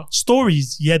scary, random though.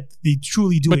 stories. Yet they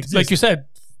truly do But exist. like you said,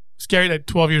 scary that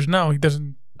 12 years now, he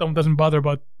doesn't bother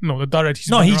about the daughter that he's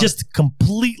no, been he around. just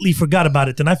completely forgot about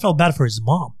it, and I felt bad for his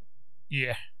mom.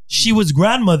 Yeah. She was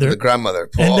grandmother, The grandmother.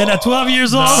 and then at 12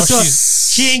 years old, No, so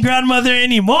she ain't grandmother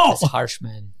anymore. It's harsh,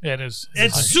 man. Yeah, it is.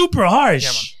 It's harsh. super harsh. Yeah,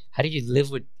 man. How do you live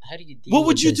with? How do you deal? What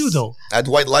would with you this? do though? I'd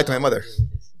white lie to my mother.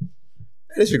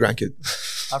 It is your grandkid.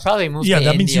 I'll probably move Yeah, to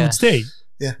that India. means you would stay.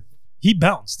 Yeah. He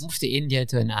bounced. Move to India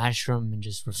to an ashram and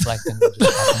just reflect on what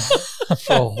just happened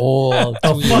for a whole 2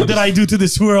 The years. fuck did I do to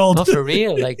this world? No, for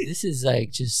real. Like this is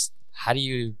like just how do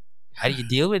you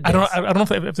deal with this? I don't know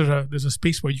if there's a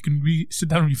space where you can sit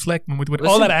down and reflect with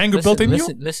all that anger built in you.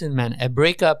 Listen, man. A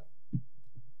breakup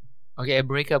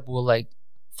will like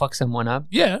fuck someone up.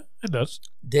 Yeah, it does.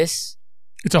 This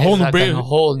It's a whole is new like brain. a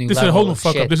whole new This is a level whole new of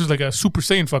fuck shit. up. This is like a Super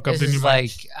Saiyan fuck up. This Then is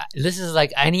you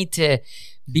like I need to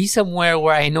be somewhere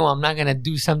where I know I'm not gonna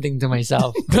do something to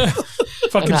myself.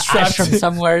 fucking An strapped ashram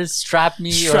somewhere, strap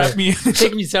me or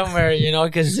take me somewhere,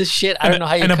 because this shit I don't know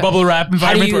how you in a bubble wrap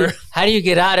environment where how do you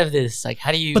get out of this? Like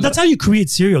how do you? But that's how you create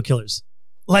serial killers.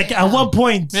 Like at one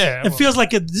point, Yeah, it well- feels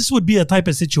like this would be a type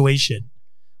of situation.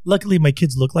 Luckily, my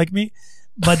kids look like me,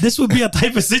 but this would be a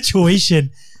type of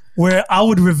situation where I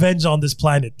would revenge on this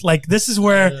planet. Like this is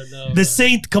where the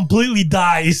saint completely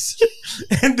dies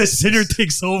and the sinner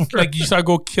takes over. like you start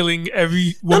killing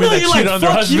every No, woman that you're cheated like, on their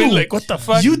fuck husband. you. Like what the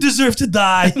fuck? You deserve to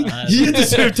die. You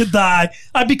deserve to die.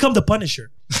 I become the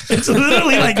Punisher. It's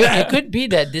literally like It that. could be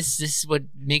that this is what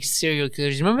makes serial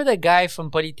killers. Remember that guy from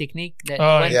Polytechnique that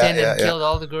Oh, went yeah, in yeah, and yeah. killed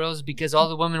all the girls because all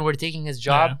the women were taking his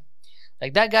job?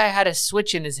 Like that guy had a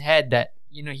switch in his head that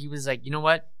he was like, you know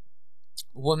what,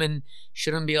 women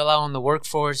shouldn't be allowed in the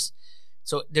workforce.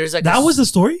 So there's like That was the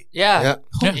story? yeah. Yeah.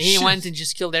 Yeah. He shit. went and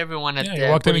just killed everyone at Yeah, he the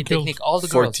walked in and killed Polytechnique. All the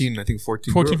girls. 14, I think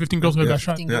 14. 14, girls. 15 girls Yeah. got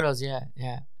shot. 15 Yeah. girls,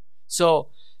 yeah. So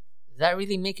does that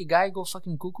really make a guy go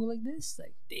fucking cuckoo like this?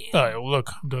 Like, damn. Look,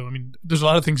 I mean, there's a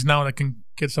lot of things now that can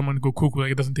get someone to go cuckoo.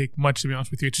 Like it doesn't take much, to be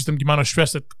honest with you. It's just the amount of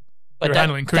stress that But you're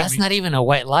handling that's currently. not even a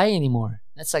white lie anymore.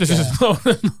 That's like This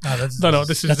is no, no.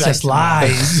 This is That's just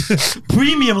lies.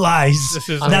 Premium lies. This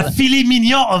is That filet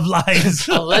mignon of lies.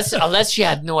 unless she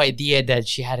had no idea that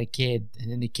she had a kid,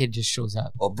 and then the kid just shows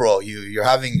up. Well, bro,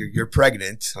 you're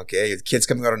pregnant. Okay, your kid's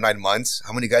coming out of 9 months.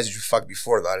 How many guys did you fuck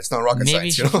before that? It's not rocket Maybe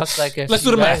science. she You know? fucked like a Let's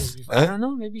few do the guys math. before. I don't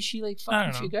know. Maybe she like I fucked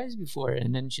a don't few know. guys before,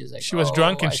 and then she's like, She was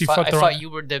drunk and I she thought- fucked I her thought own- you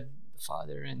were the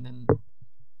father, and then.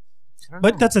 I don't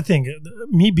But know. that's the thing.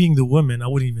 Me being the woman, I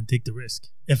wouldn't even take the risk.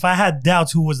 If I had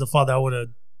doubts who was the father, I would have.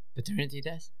 paternity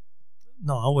test.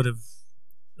 No, I would have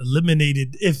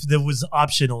eliminated if there was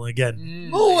optional again.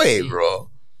 No I way, see. bro.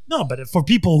 No, but for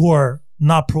people who are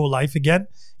not pro-life again,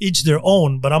 each their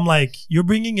own. But I'm like, you're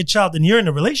bringing a child and you're in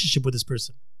a relationship with this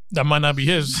person. that might not be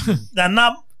his.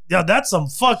 That's some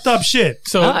fucked up shit.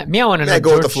 So I want to know. Yeah,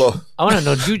 go with the George, flow. I want to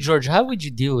know, George. How would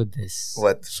you deal with this?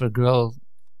 What? For a girl,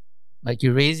 like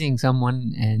you're raising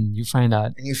someone and you find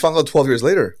out And you found out 12 years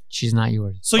later. she's not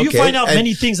yours. So you Okay, find out and-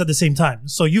 many things at the same time.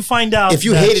 So you find out If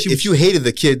you that hated, she was- if you hated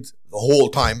the kid the whole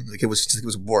time, the kid was since he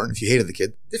was born. If you hated the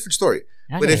kid, different story.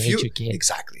 You're not But gonna if hate you your kid.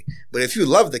 exactly, but if you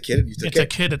love the kid and you took It's a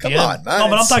kid at the come end. on, man. no,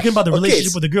 but I'm It's- talking about the okay, relationship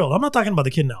it's with the girl. I'm not talking about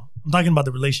the kid now. I'm talking about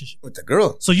the relationship. with the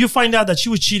girl. So you find out that she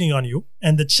was cheating on you,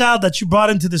 and the child that you brought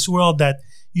into this world, that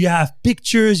you have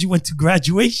pictures, you went to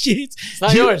graduations. It's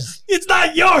not yours. It's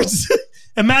not yours.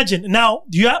 Imagine now.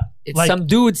 Do you have It's like some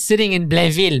dude sitting in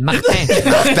Blainville, Martin.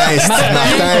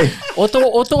 Martin.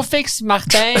 Auto fix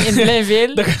Martin in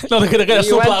Blainville. the guy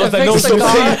You went to fix the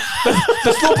car.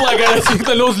 the snowplow guy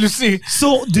that knows Lucy.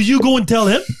 So do you go and tell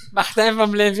him? Martin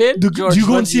from Blainville. Do George, you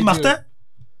go what and do see do? Martin?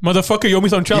 Motherfucker, you owe me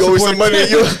some child You owe me support. some money.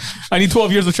 You. I need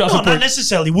 12 years of child No, not support.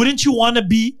 necessarily. Wouldn't you want to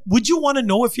be? Would you want to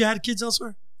know if you had kids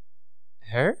elsewhere?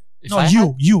 Her? If No, I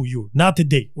you, not to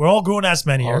date. We're all grown ass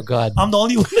men had- here. Oh God. I'm the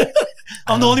only one.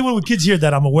 I'm the only one with kids here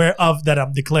that I'm aware of, that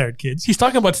I'm declared kids. He's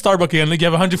talking about Starbucks again. Like you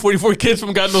have 144 kids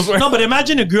from God knows where. No, but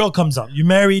imagine a girl comes up. You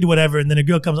married, whatever, and then a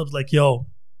girl comes up like, "Yo,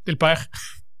 Del père.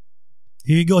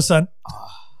 here you go, son."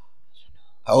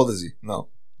 How old is he? No.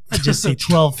 I just say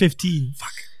 12, 15. Fuck.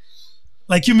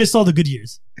 Like you missed all the good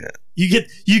years. Yeah.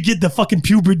 You get the fucking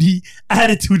puberty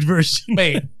attitude version.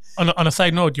 Hey, on a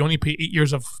side note, you only pay 8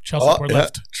 years of child Oh, support yeah,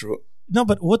 left. true. No,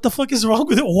 but what the fuck is wrong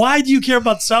with it? Why do you care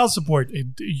about child support?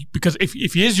 Because if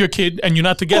he is your kid and you're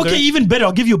not together, Okay, even better.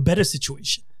 I'll give you a better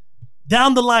situation.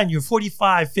 Down the line, you're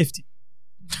 45, 50.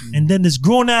 And then this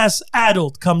grown-ass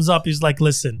adult comes up. He's like,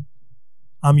 listen,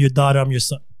 I'm your daughter. I'm your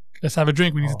son. let's have a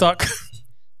drink. We need to talk.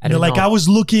 I They're don't like, know. I was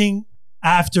looking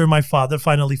after my father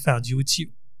finally found you. It's you.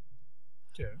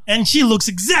 Yeah. And she looks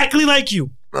exactly like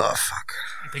you. Oh fuck.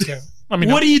 Take care. I mean,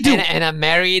 What do you do? And I'm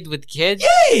married with kids.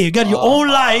 Hey, you got your own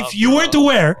life. You weren't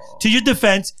aware. To your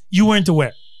defense, you weren't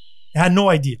aware. You had no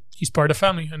idea. he's part of the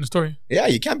family in the story. Yeah,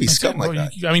 you can't be scum like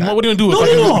that. I mean, what are you gonna do? No, If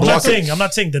I no, can no. I'm not block it? saying. I'm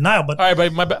not saying denial, but All right,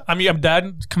 but my bad. I mean, I'm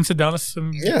dad. Come sit down. Let's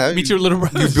Yeah, meet your little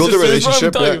brother. you build a Sister,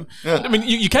 relationship, that's what I'm yeah. telling you. I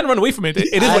mean, you can't run away from it.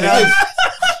 It is I what it know. is.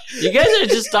 You guys are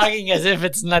just talking as if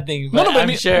it's nothing. No, But no, but I I'm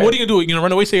mean, sure. what are you gonna do? You know,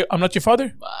 run away? Say I'm not your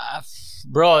father?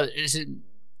 Bro, is it,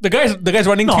 The guy's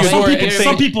running no. to your Some door people, and some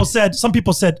saying,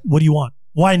 people said, "What do you want?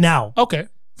 Why now?" okay,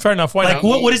 fair enough. Why Like,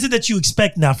 not? what is it that you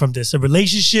expect now from this? A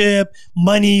relationship,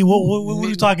 money? What are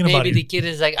you talking about? Maybe Here? the kid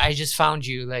is like, I just found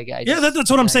you. Like, Yeah, that's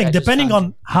what I'm saying. I just Depending found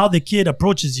on how the kid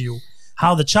approaches you,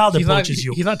 how the child He's not- approaches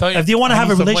you. he's not telling you, If they want to I have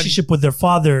a need some money. relationship with their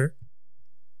father,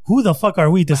 who the fuck are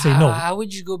we to say no? How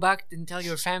would you go back and tell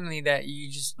your family that you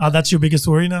just? Oh, that's your biggest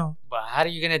worry now? But how are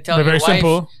you gonna tell They're your very wife?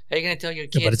 simple. How are you gonna tell your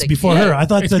kids? Yeah, but it's like, before yeah, her. I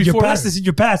thought It's that your before past her. is in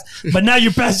your past, but now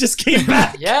your past just came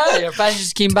back Yeah, your past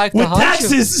just came back with to haunt you.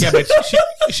 taxes. Yeah, but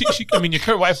she I mean, your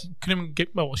current wife couldn't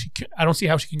get. Well, I don't see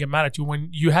how she can get mad at you when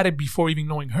you had it before even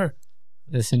knowing her.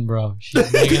 Listen, bro. She's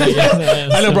not gonna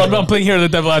get- I know, bro. I'm playing here the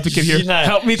devil advocate here. She's not-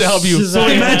 Help me to help you. she's So not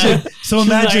gonna- imagine, not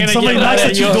gonna somebody get knocks mad at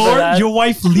at your you for door, that. your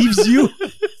wife leaves you.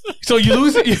 So you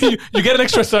lose, you get an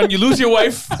extra son, you lose your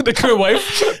wife, the current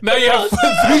wife. Now you have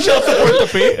 3 child support to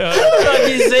pay. Bro,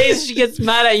 these days she gets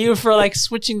mad at you for like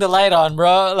switching the light on,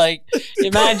 bro. Like,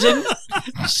 imagine.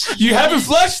 You haven't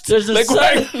flushed. There's a Like, son.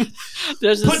 why?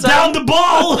 There's a Put son. down the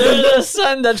ball. There's a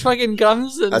son that fucking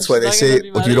comes. And That's why they she's not say gonna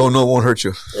be what mad you at don't know won't hurt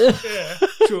you. Yeah,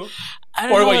 true. I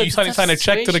don't Or know, what? You it's sign tough a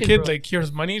check to the situation, kid, bro. like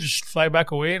here's money, just fly back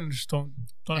away and just don't.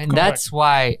 Have to And come that's back.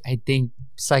 why I think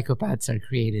psychopaths are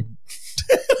created.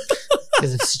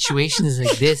 Because of situations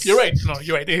like this. You're right. No,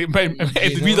 you're right.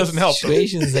 It really doesn't help. though.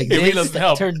 Situations like It really this doesn't that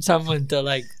help. turn someone to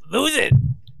like lose it.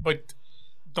 But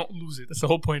don't lose it. That's the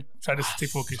whole point. Try to stay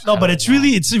focused. No, but it's really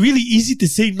easy to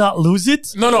say not lose it.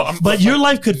 No. But your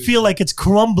life could feel like it's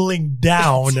crumbling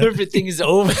down. Everything is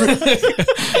over.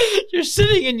 You're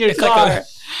sitting in your It's like car.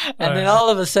 And then all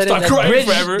of a sudden, Start crying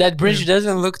forever. that bridge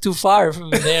doesn't look too far from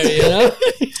there, you know?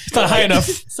 It's not high enough.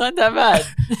 It's not that bad.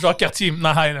 Jacques Cartier,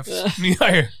 not high enough. Need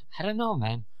higher. I don't know,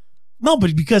 man. No,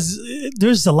 but because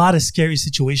there's a lot of scary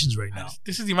situations right now.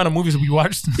 This is the amount of movies we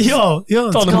watched. Yo,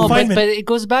 it's all the No, confinement. but it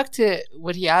goes back to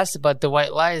what he asked about the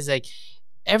white lies. Like,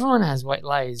 everyone has white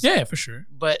lies. Yeah, for sure.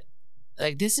 But,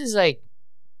 like, this is, like,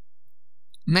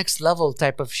 next level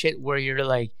type of shit where you're,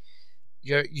 like,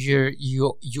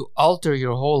 you alter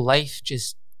your whole life,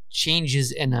 just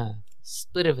changes in a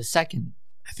split of a second.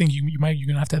 I think you're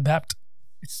gonna have to adapt.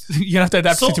 You're gonna have to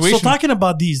adapt So the situation. talking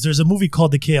about these, there's a movie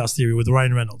called The Chaos Theory with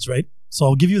Ryan Reynolds, right? So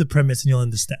I'll give you the premise and you'll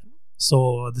understand.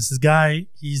 So this is guy,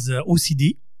 he's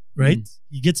OCD, right?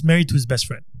 He gets married to his best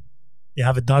friend. They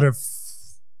have a daughter of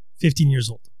 15 years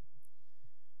old.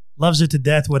 Loves her to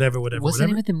death, whatever. What's the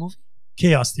name of the movie?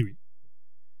 Chaos Theory.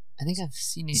 I think I've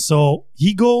seen it. So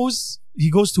he goes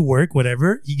to work,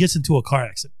 whatever. He gets into a car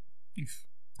accident. He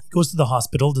goes to the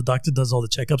hospital. The doctor does all the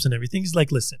checkups and everything. He's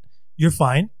like, listen, you're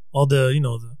fine. All the,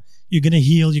 you're going to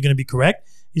heal. You're going to be correct.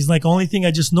 He's like, only thing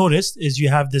I just noticed is you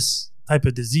have this type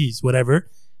of disease, whatever.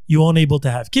 You aren't able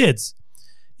to have kids.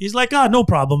 He's like, no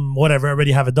problem. Whatever. I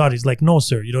already have a daughter. He's like, no,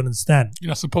 sir. You don't understand. You're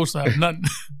not supposed to have none.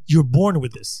 You're born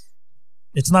with this.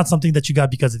 It's not something that you got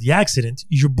because of the accident.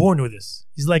 You're born with this.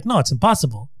 He's like, no, it's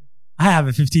impossible. I have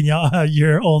a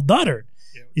 15-year-old daughter.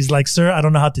 Yeah. He's like, sir, I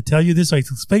don't know how to tell you this or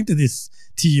to explain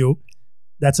to you.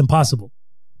 That's impossible.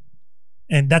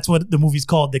 And that's what the movie's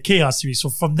called, The Chaos Series. So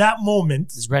from that moment,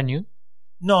 It's brand new.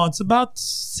 no, it's about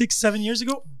 6-7 years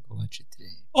ago. Go watch it today.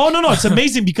 Oh, no, it's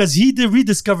amazing because he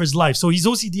rediscovers life. So he's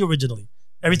OCD originally.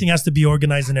 Everything has to be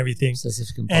organized and everything. Obsessive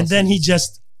And compulsive. then he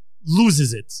just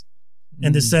loses it.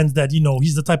 In the sense that,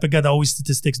 he's the type of guy that always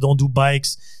statistics, don't do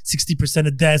bikes, 60%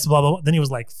 of deaths, blah, blah, blah. Then he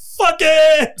was like, fuck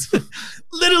it!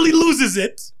 Literally loses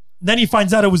it. Then he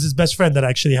finds out it was his best friend that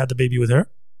actually had the baby with her.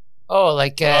 Oh,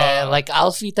 like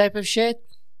Alfie type of shit?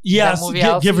 Yeah, That movie,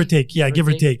 give or Alfie? take. Yeah, give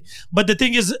or take. But the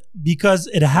thing is, because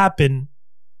it happened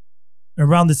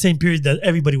around the same period that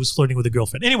everybody was flirting with a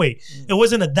girlfriend. Anyway, it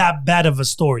wasn't that bad of a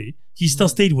story. He still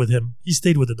stayed with him. He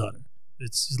stayed with the daughter.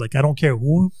 He's like, I don't care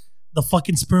who the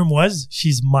fucking sperm was.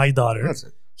 She's my daughter. That's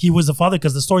it. He was the father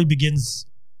because the story begins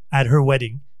at her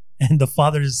wedding. And the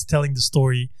father is telling the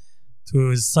story to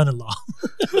his son-in-law.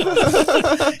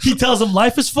 He tells him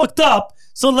life is fucked up.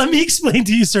 So let me explain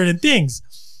to you certain things.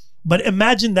 But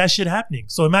imagine that shit happening.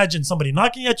 So imagine somebody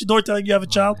knocking at your door telling you have a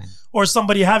child, man. or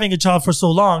somebody having a child for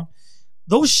so long.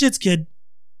 Those shits, kid.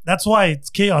 That's why it's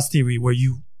chaos theory, where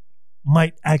you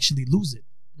might actually lose it.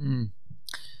 Mm.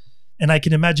 And I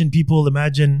can imagine people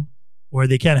where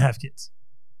they can't have kids.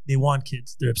 They want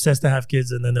kids. They're obsessed to have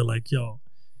kids. And then they're like, yo,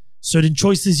 certain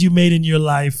choices you made in your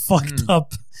life fucked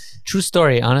up. True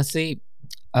story. Honestly,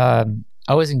 I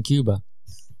was in Cuba.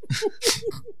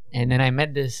 And then I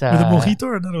met this... With a mojito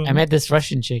or not? I met this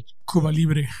Russian chick. Cuba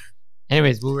Libre.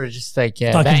 Anyways, we were just like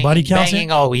Talking body counts,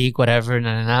 banging all week, whatever.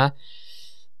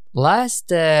 Last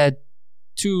 2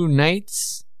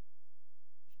 nights,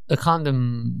 the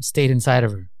condom stayed inside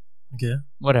of her. Okay.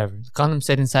 Whatever. The condom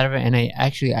stayed inside of her, and I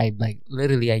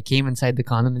came inside the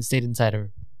condom and stayed inside of her.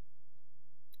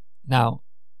 Now,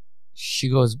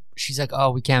 she's like,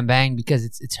 oh, we can't bang because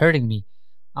it's hurting me.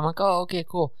 I'm like, oh, okay,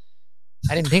 cool.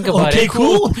 I didn't think about Okay, it.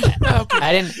 cool.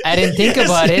 I didn't think Yes,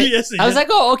 about it. yes, I was yes. like,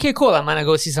 oh, okay, cool. I'm gonna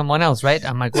go see someone else, right?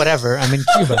 I'm like, whatever. I'm in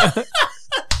Cuba.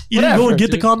 You didn't go Whatever, and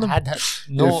get the dude. condom?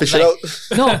 No, fish like,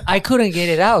 it out. no, I couldn't get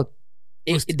it out.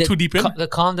 It was too deep in? The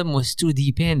condom was too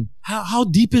deep in, How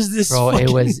deep is this? bro.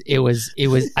 fucking- It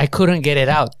was. I couldn't get it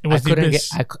out. It was I couldn't the get.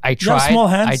 abyss. I You tried. have small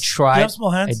hands? I tried. You have small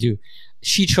hands? I do.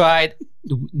 She tried.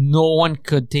 No one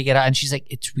could take it out, and she's like,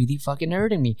 "It's really fucking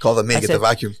hurting me." Call the maid, I get the said-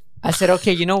 vacuum. I said,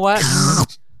 "Okay, you know what?"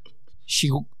 She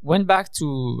went back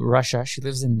to Russia. She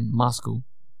lives in Moscow.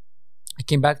 I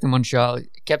came back to Montreal.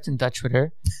 Kept in touch with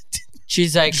her.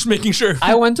 She's like, Just making sure.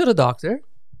 I went to the doctor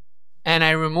and I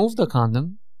removed the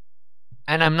condom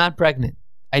and I'm not pregnant.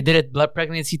 I did a blood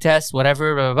pregnancy test,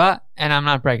 whatever, blah, blah, blah, and I'm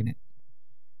not pregnant.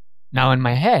 Now in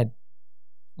my head,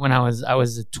 when I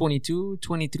was 22,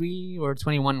 23 or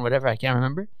 21, whatever, I can't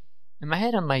remember. In my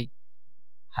head, I'm like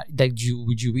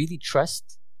would you really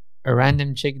trust a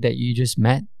random chick that you just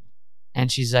met?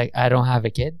 And she's like, I don't have a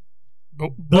kid.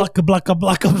 Blocka.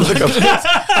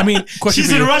 I mean, question She's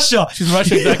for in you. Russia. She's in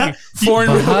Russia, exactly. Foreign.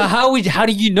 But how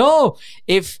do you know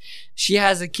if she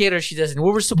has a kid or she doesn't? We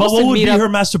were But supposed what to would meet be up. her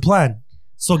master plan?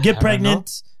 So I get don't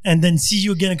pregnant and then see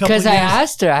you again a couple of Because years. I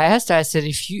asked her, I said,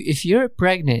 if you're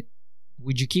pregnant,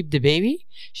 would you keep the baby?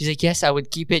 She's like, yes, I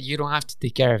would keep it. You don't have to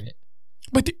take care of it.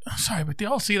 But they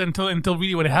all see it until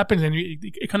really when it happens, and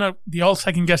it kind of they all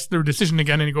second guess their decision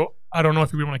again, and you go, I don't know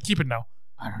if you really want to keep it now.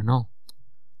 I don't know.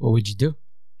 What would you do?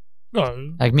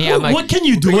 No, Like me, I'm like, what can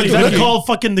you do? What What, exactly? call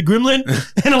fucking the gremlin?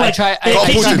 And I'm like, try- hey,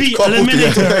 I- KGB, Call Putin.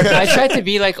 eliminate her. I tried to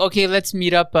be like, okay, let's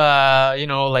meet up.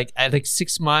 Like at like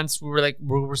 6 months, we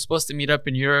were supposed to meet up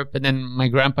in Europe, and then my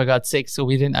grandpa got sick, so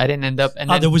I didn't end up. And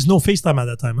Ah, then, there was no FaceTime at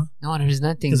that time, huh? no, there was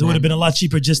nothing. Because it would have man. been a lot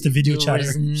cheaper just to video There chat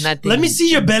was her. nothing. Let me see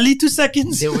your belly 2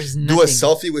 seconds. There was nothing. Do a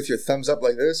selfie with your thumbs up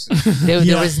like this. There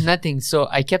Yeah. was nothing. So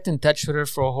I kept in touch with her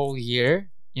for a whole year.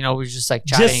 You know, we were just like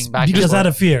chatting Just back and because forth. out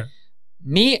of fear.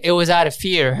 Me, it was out of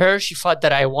fear. Her, she thought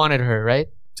that I wanted her, right?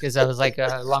 Because I was like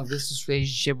a long distance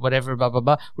relationship, whatever, blah, blah,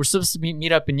 blah. We're supposed to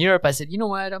meet up in Europe. I said, you know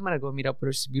what? I'm going to go meet up with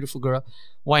her. She's a beautiful girl.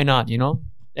 Why not, you know?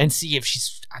 And see if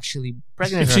she's actually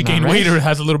pregnant if or she not, gained right? weight or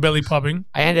has a little belly popping.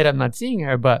 I ended up not seeing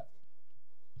her, but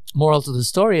moral to the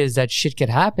story is that shit could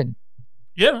happen.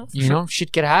 Yeah, You know,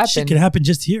 shit could happen. Shit can happen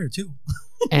just here, too.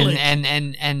 and,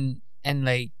 like- and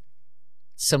like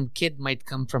some kid might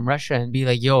come from Russia and be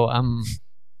like, yo, I'm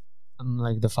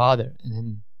like the father. And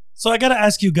then So I got to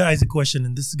ask you guys a question,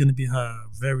 and this is going to be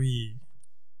very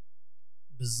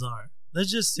bizarre. Let's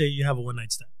just say you have a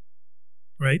one-night stand,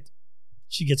 right?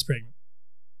 She gets pregnant.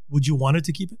 Would you want her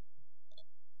to keep it?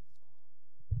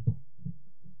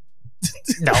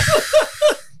 no.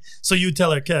 So you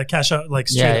tell her, cash out, like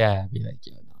straight Yeah, up. yeah. I'd be like,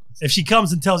 yo, no. If she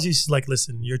comes and tells you, she's like,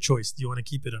 listen, your choice. Do you want to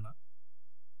keep it or not?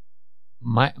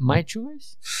 My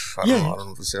choice? I don't know. I don't know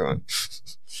what to say, man.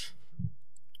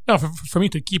 No, for me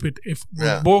to keep it, if we're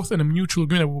Yeah. both in a mutual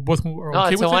agreement, we both are No,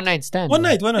 okay it's with a it. one night stand. One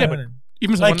night. Yeah, but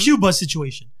even Like one, Cuba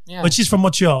situation. Yeah. But she's from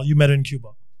Montreal. You met her in Cuba.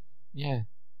 Yeah.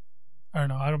 I don't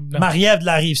know. I don't know. Marie-Ève de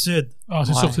la Rive-Sud. Oh,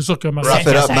 c'est Ouais. sûr, c'est sûr que ma Wrap it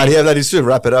up. Saint-Hyacinthe. Marie-Ève Ladissu,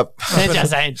 wrap it up.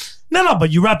 Saint-Hyacinthe. No,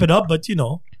 but you wrap it up, but it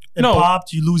No.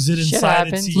 popped, you lose it Shit inside.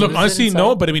 happens. It's Look, Look, Lose it honestly, inside.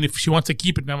 no. But I mean, if she wants to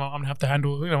keep it, then I'm gonna have to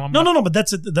handle. You know, I'm No, not- but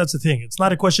that's the thing. It's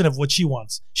not a question of what she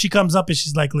wants. She comes up and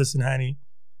she's like, listen, honey,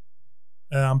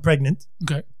 I'm pregnant.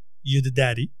 Okay. You're the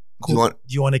daddy. Do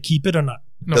you want to keep it or not?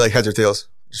 No. like heads or tails?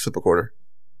 Just flip a quarter.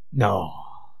 No.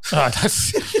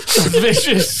 That's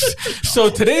vicious. So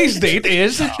today's date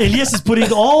is, Elias is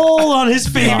putting all on his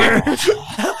favor.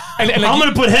 and like, I'm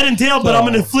going to put head and tail, but I'm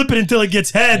going to flip it until it gets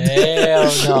head.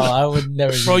 Hell no. I would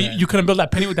never do bro, that. you couldn't build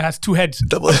that penny that has two heads.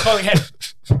 Double. I'm calling head.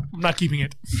 I'm not keeping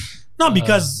it. No,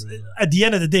 because at the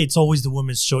end of the day, it's always the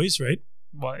woman's choice, right?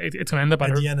 Well, it's gonna end up at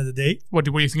At her. the end of the day. What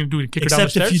are you thinking of doing? Kick her down the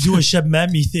Except if stairs? you do a Sheb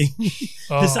Mami thing.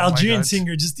 Oh, This my Algerian God.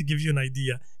 singer, just to give you an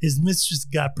idea, his mistress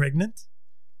got pregnant.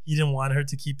 He didn't want her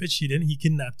to keep it. She didn't. He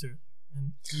kidnapped her.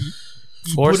 And he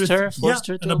Forced put her? Forced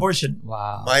her to? an abortion.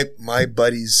 Wow. My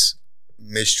buddy's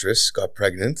mistress got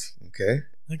pregnant. Okay.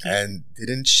 Okay. And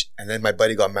and then my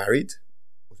buddy got married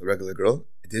with a regular girl.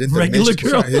 Regular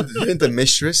girl. Didn't the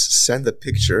mistress send a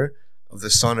picture of the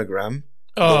sonogram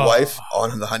of Oh. the wife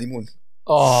on the honeymoon?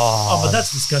 Oh, but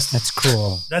that's disgusting. That's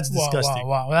cool. That's disgusting.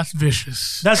 Wow, that's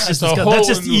vicious. That's just a disgusting. whole That's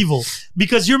just new- evil.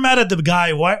 Because you're mad at the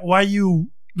guy. Why are you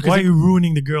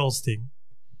ruining the girl's thing?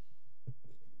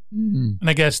 Mm. And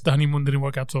I guess the honeymoon didn't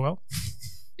work out so well.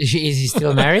 Is he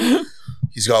still married?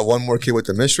 He's got one more kid with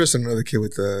the mistress and another kid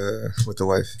with the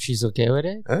wife. She's okay with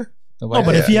it? Huh? The No, wife?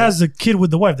 but if he Yeah. has a kid with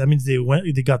the wife, that means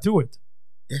they got through it.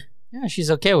 Yeah,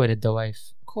 she's okay with it, the wife.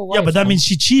 Cool wife. Yeah, but that man. means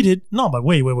she cheated. No, but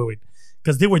wait.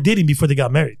 Because they were dating before they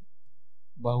got married.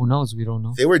 Well, who knows? We don't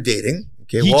know. They were dating.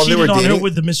 Okay, He while they cheated were on dating, her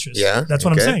with the mistress. Yeah, That's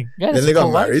what I'm okay. saying. Yeah, then that's they a got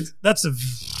cool wife. married. That's a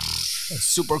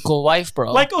Super cool wife,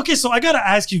 bro. like okay. So I gotta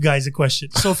ask you guys a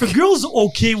question. So if a girl's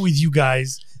okay with you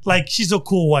guys, like she's a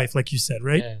cool wife, like you said,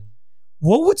 right? Yeah.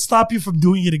 What would stop you from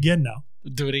doing it again now?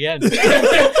 Do it again.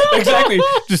 Exactly.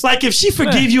 Just like if she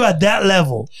forgave you at that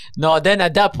level. No, then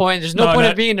at that point, there's no, No, point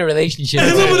that- of being in a relationship.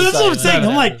 No, but that's what I'm saying.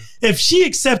 I'm No. like, if she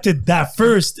accepted that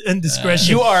first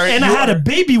indiscretion, and I had a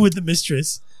baby with the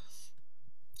mistress,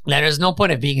 Then there's no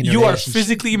point of being in a You are relationship.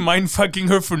 physically mind fucking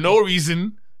her for no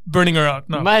reason, burning her out.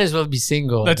 You No, might as well be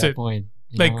single That's at that it. point.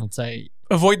 You Like- know, it's like,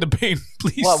 avoid the pain,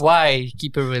 please. why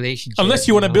keep a relationship? Unless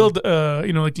you want to know?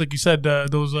 build, like you said,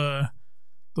 those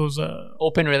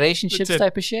Open relationships That's it.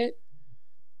 type of shit?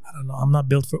 I don't know. I'm not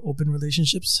built for open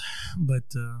relationships, but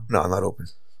No, not open.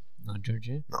 No,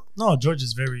 Georgia. no, George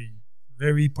is very,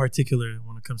 very particular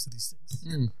when it comes to these things.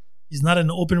 Mm. He's not in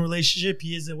an open relationship.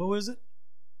 He is. What was it?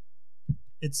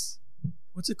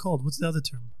 What's it called? What's the other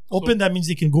term? Open. That means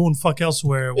they can go and fuck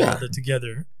elsewhere while Yeah. they're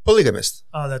together. Polygamist.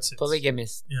 Oh, that's it.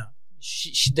 Polygamist. Yeah.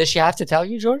 Does she have to tell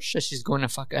you, George, that she's going to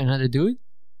fuck another dude?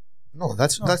 No,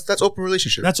 that's open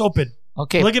relationship. That's open.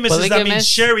 Okay. Polygamous is that means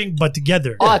sharing, but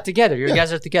together. Oh, together. You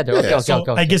guys are together. Okay, Yeah. okay, So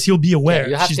okay, okay. I guess he'll be aware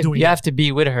you have she's to. doing You it. have to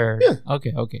be with her. Yeah.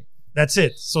 Okay, okay. That's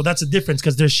it. So that's a difference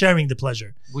because they're sharing the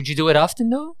pleasure. Would you do it often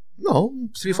though? No,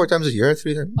 3-4 times a year,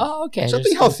 3 times. Oh, okay.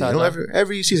 Something There's healthy, still that.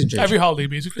 every season change. Every holiday,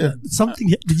 basically. Yeah. Something.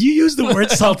 Did you use the word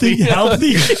something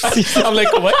healthy? I'm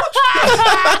like, what?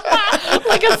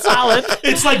 Like a salad.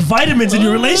 It's like vitamins in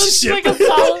your relationship. Like a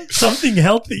salad. Something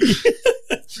healthy.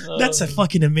 That's a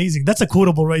fucking amazing. That's a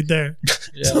quotable right there.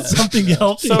 Something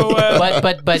healthy. So,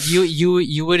 But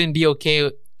you wouldn't be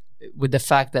okay with the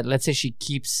fact that, let's say she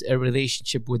keeps a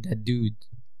relationship with that dude.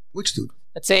 Which dude?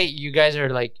 Let's say you guys are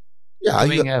like Yeah,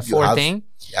 doing a thing,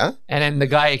 Yeah. and then the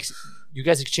guy, you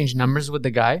guys exchange numbers with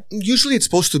the guy. Usually, it's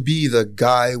supposed to be the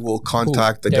guy will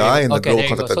contact the There you guy, go. and the Okay, girl there will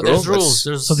you go. contact So the girl. there's rules.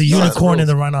 There's So the sets of unicorn and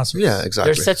the rules. rhinoceros. Yeah, exactly.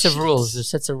 There's sets of rules. There's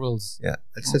sets of rules. Yeah,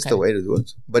 that's Okay. the way to do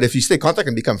it. But if you stay in contact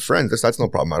and become friends, that's no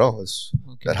problem at all.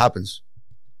 Okay. That happens.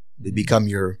 They become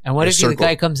your And what your if the circle.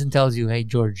 guy comes and tells you, "Hey,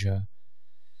 George, I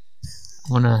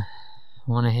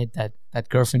wanna hit that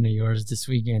girlfriend of yours this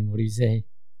weekend. What do you say?"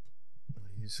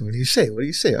 So what do you say? What do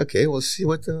you say? Okay, we'll see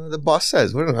what the boss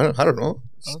says. I don't know.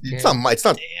 Okay. It's not my. It's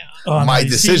not. Oh, My no,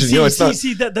 decision, See, you know, it's not-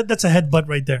 see, that's a headbutt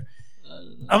right there.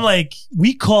 I'm like,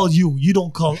 we call you, you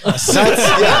don't call us.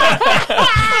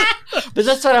 But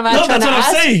that's what I'm No, trying that's to what I'm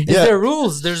ask. saying. Is Yeah. there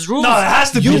rules? There's rules. No, it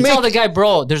has to You be. tell the guy,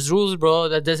 bro. There's rules, bro.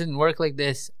 That doesn't work like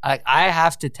this. I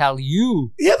have to tell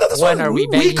you. Yeah, that's When what are we we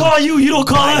banging call you, you don't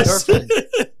call my us. girlfriend?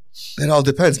 It all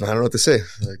depends, man. I don't know what to say.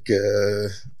 Like,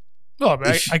 No,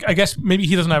 but I guess maybe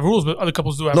he doesn't have rules, but other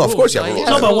couples do have no, rules. of course you have Like, rules.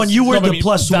 yeah. No, but when you were No, but I the mean,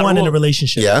 plus that one in a rule-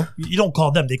 relationship, Yeah, you don't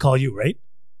call them, they call you, right?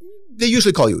 they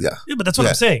usually call you. Yeah, Yeah, but that's what Yeah.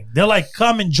 I'm saying. They're like,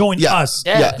 come and join Yeah. us.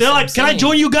 Yeah, Yeah. that's They're what like, I'm can I saying.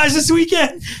 join you guys this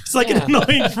weekend? It's like Yeah. an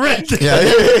annoying friend. yeah.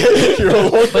 You're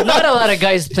alone. But not a lot of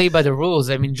guys play by the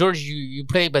rules. I mean, George, you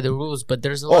play by the rules, but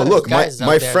there's a lot Oh, look, of guys out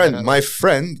my there friend, that are- my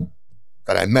friend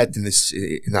that I met in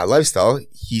that lifestyle,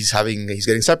 he's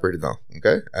getting separated now.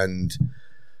 Okay, and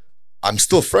I'm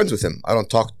still friends with him. I don't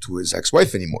talk to his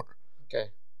ex-wife anymore. Okay.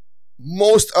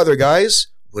 Most other guys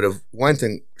would have went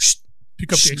and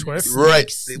Pick up the ex-wife.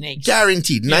 right, Snakes.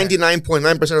 guaranteed.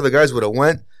 99.9% of the guys would have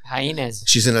went. hyenas.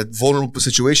 She's in a vulnerable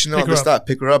situation. All Pick her this up. stuff.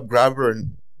 Pick her up, grab her,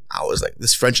 and I was like,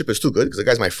 this friendship is too good because the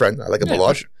guy's my friend. I like him Yeah, a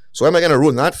lot. for sure. So am I gonna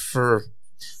ruin that for?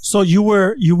 So you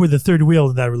were the third wheel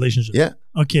in that relationship. Yeah,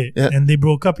 Okay. Yeah. And they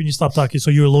broke up and you stopped talking. So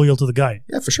you were loyal to the guy.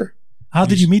 yeah, for sure. How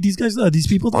did you meet these guys? These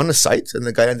people? On the site, and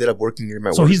the guy ended up working near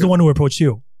my So work. he's the one who approached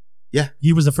you. Yeah.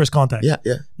 He was the first contact. Yeah,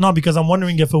 yeah. No, because I'm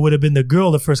wondering if it would have been the girl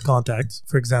the first contact,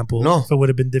 for example. No. If it would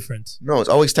have been different. No, it's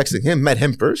always texting him. Met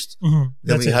him first. Mhm. Then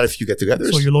That's we it. had a few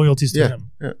get-togethers. So your loyalties to Yeah,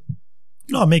 him. yeah.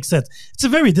 No, it makes sense. It's a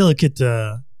very delicate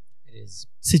It is.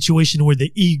 situation where the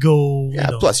ego. Yeah.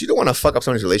 You know, Plus, you don't want to fuck up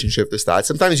someone's relationship. This that.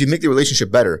 Sometimes you make the relationship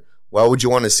better. Why would you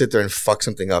want to sit there and fuck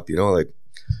something up? You know, like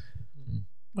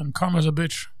And karma's a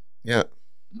bitch. yeah.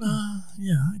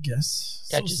 yeah, I guess.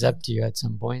 Catches So- up to you at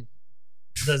some point.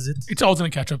 Does it? It's always gonna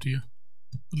catch up to you.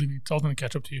 Believe me, it's always gonna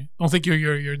catch up to you. Don't think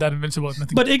you're that invincible at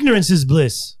nothing. But ignorance is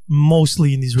bliss,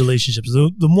 mostly in these relationships.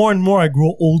 The more and more I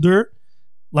grow older,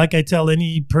 like I tell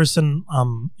any person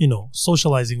I'm,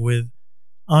 socializing with,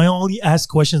 I only ask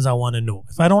questions I want to know.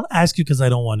 If I don't ask you because I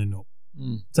don't want to know.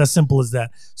 Mm. It's as simple as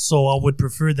that. So I would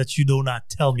prefer that you do not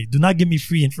tell me. Do not give me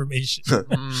free information.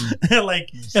 Mm. Like,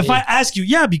 see. if I ask you,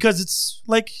 yeah, because it's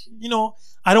like,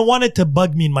 I don't want it to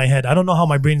bug me in my head. I don't know how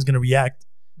my brain's going to react.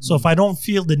 So if I don't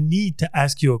feel the need to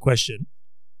ask you a question,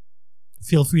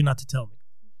 feel free not to tell me.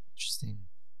 Interesting.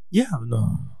 Yeah,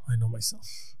 no, I know myself.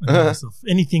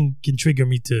 Anything can trigger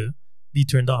me to be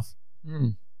turned off.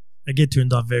 Mm. I get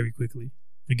turned off very quickly.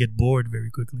 I get bored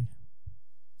very quickly.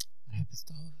 It happens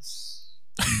to all of us.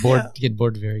 Bored. Get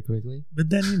bored very quickly. But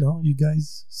then, you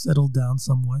guys settle down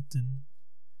somewhat and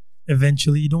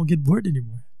eventually you don't get bored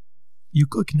anymore. You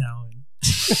cook now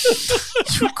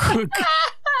you cook.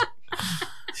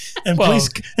 and Well-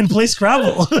 play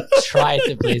Scrabble. Try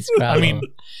to play Scrabble. I mean-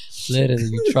 literally,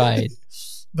 we tried.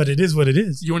 But it is what it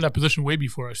is. You were in that position way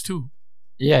before us too.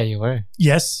 Yeah, you were.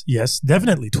 Yes,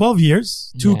 definitely. 12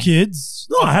 years, 2 Yeah. kids.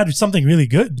 No, I had something really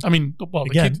good. I mean, well,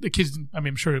 Again. the kids. I mean,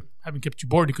 I'm sure haven't kept you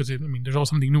bored because there's always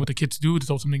something new with the kids to do.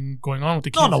 There's always something going on with the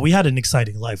kids. No, we had an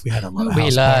exciting life. We had a lot of Oui,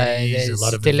 house là, parties, a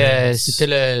lot of events.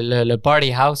 c'était le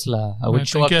party house, là. I would Ouais,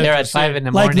 show up t'inquiète, there je at sais. 5 in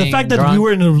the Like morning. the fact that drunk. we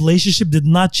were in a relationship did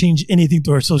not change anything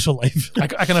to our social life. I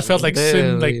kind of felt like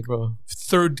sin, Literally, like bro.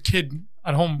 third kid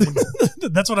at home.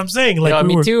 That's what I'm saying. Like Yo, we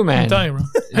me were, too, I'm man. telling you, bro.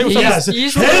 He Yes,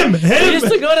 used him, he used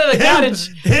to go to the cottage.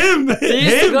 him. They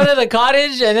used to go to the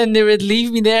cottage and then they would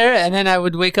leave me there and then I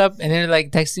would wake up and they're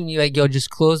like texting me like, yo, just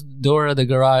close the door of the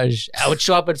garage. I would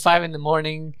show up at 5 in the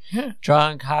morning, Yeah.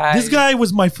 drunk, high. This guy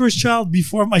was my first child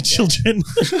before my children.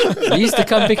 He used to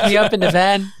come pick me up in the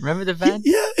van. Remember the van?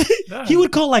 Yeah. He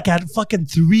would call like at fucking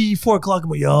 3, 4 o'clock. I'm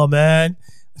like, yo, man,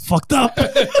 I fucked up.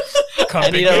 Come I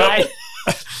pick need me a up. ride.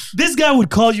 This guy would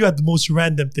call you at the most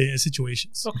random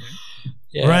situations. Okay.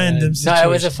 Yeah. Random No, it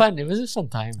was situation. it was a fun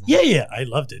time. Yeah, I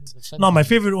loved it. It was a fun No, my time.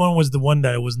 favorite one was the one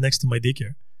that was next to my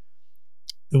daycare.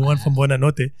 The one from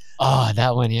Buonanotte. Oh,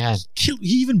 that one, yeah. He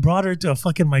even brought her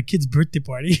to my kid's birthday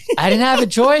party. I didn't have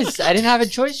a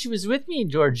choice. She was with me,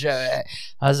 George. I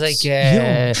was like,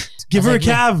 Give her a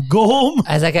cab. Go home.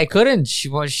 I was like, I couldn't. She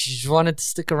wanted to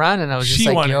stick around, and I was just She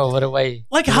like, wanted. yo, what do I?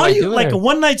 Like what how do I you do with like her? a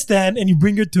one night stand and you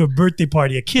bring her to a birthday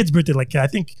party, a kid's birthday. Like I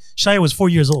think Shia was 4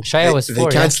 years old. Shia was They 4.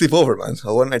 can't yeah. sleep over, man.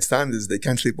 A one night stand is they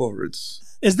can't sleep over.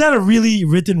 Is that a really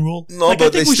written rule? No, like, but I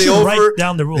think they we stay should over. write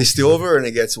down the rules. They stay over and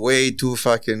it gets way too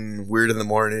fucking weird in the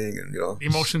morning, and The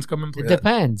emotions come into It play.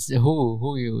 depends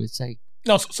who you. It's like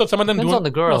No, so some of them Depends do. on the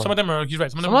girl. No, some of them are. He's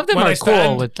right. some of them when are I cool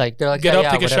stand, with like they're like get yeah, up,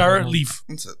 yeah, take a whatever, shower, no. leave,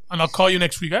 that's it. and I'll call you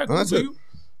next week. That's Do it. you?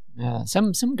 Yeah,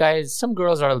 some guys, some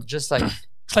girls are just like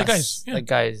It's like us, guys. Yeah. like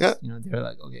guys. Yeah. You know, they're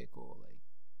like, okay, cool, like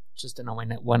just a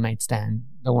one night stand.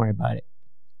 Don't worry about it.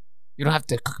 You don't have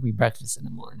to cook me breakfast in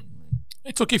the morning.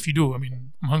 Like, It's okay if you do. I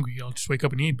mean, I'm hungry. I'll just wake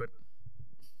up and eat, but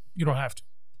you don't have to.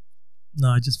 No,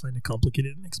 I just find it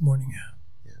complicated the next morning.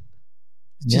 Yeah.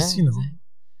 It's just,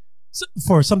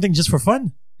 for something just for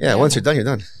fun. Yeah, once you're done, you're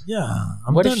done. Yeah.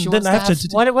 I'm what done. if she Then wants I to have have,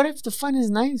 to what if the fun is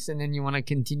nice and then you want to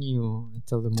continue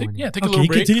until the morning? Take a okay, little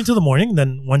break. continue till the morning.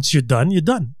 Then once you're done, you're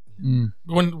done. Mm.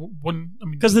 When I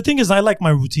mean, Because the thing is, I like my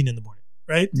routine in the morning,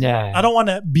 right? Yeah. I don't want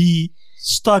to be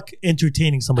stuck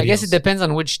entertaining I somebody guess else. it depends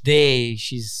on which day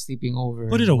she's sleeping over.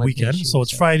 Put it and a what day weekend, she so wakes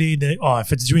it's up. Friday.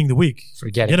 If it's during the week,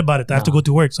 Forget forget it. about it. I have to No. go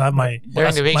to work, so I have my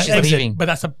During the week, my she's exit. leaving. but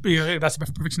that's a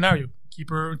perfect scenario. Keep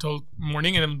her until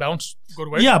morning and then bounce, go to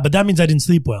work. Yeah, but that means I didn't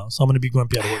sleep well, so I'm gonna be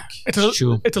grumpy at work.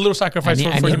 True. It's a little I sacrifice need,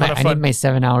 for I the need amount of I need fun. my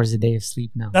 7 hours a day of sleep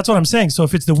now. That's what I'm saying. So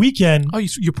if it's the weekend, Oh,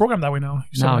 you're programmed that way now.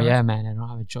 You're No, so- yeah, man. I don't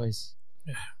have a choice.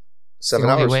 7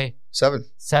 the only hours. way. 7.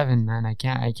 7, man. I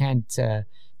can't.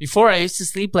 Before I used to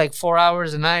sleep like 4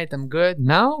 hours a night. I'm good.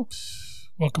 Now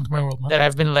Welcome to my world, man. that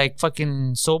I've been like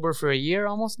fucking sober for a year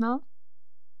almost now,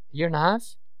 year and a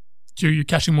half. You're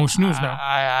catching more snooze now.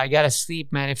 I gotta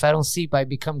sleep, man. If I don't sleep, I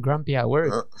become grumpy at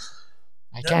work.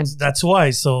 I can't. that's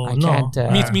why. So I no,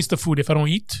 can't, Meets the food. If I don't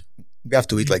eat, You have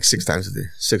to eat like 6 times a day,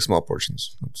 6 small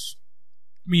portions. That's,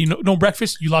 no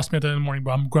breakfast. You lost me at the end of the morning,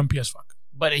 bro. I'm grumpy as fuck.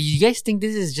 But you guys think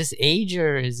this is just age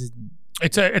or is it?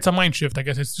 It's a mind shift, I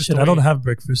guess. It's just shit. the I don't way- have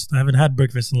breakfast. I haven't had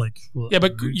breakfast in like. Yeah,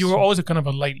 but you were always a kind of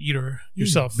a light eater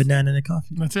yourself. Banana and a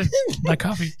coffee. That's it. Black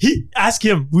coffee. Ask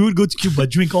him. We would go to Cuba,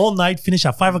 drink all night, finish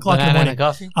at 5 o'clock in the Banana morning. and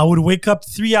coffee? I would wake up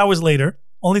 3 hours later.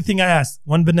 Only thing I asked: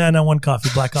 1 banana, 1 coffee,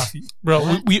 black coffee.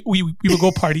 Bro, we would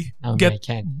go party, No, man, I get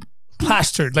can't.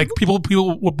 plastered. Like people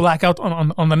would black out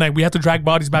on the night. We had to drag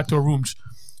bodies back to our rooms.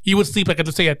 He would sleep like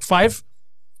let's say at 5.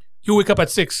 He would wake up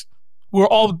at 6. We were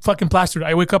all fucking plastered.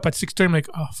 I wake up at 6:30. I'm like,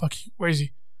 oh fuck, where is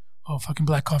he? Oh, fucking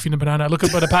black coffee and a banana. I look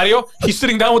up at the patio. He's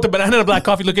sitting down with the banana and a black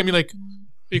coffee. Look at me like,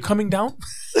 are you coming down?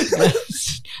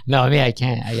 No, I mean I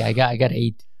can't. I gotta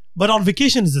eat. But on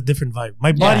vacation is a different vibe.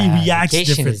 My body Yeah, reacts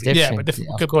vacation is differently. different. Yeah, but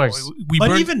different. Of course. We But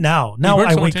burn- even now burn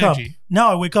I so much wake up. energy.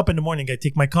 Now I wake up in the morning. I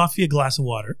take my coffee, a glass of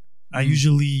water. I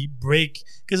usually break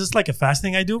because it's like a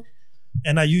fasting I do,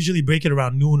 and I usually break it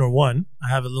around noon or 1. I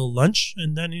have a little lunch,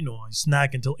 and then I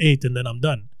snack until 8, and then I'm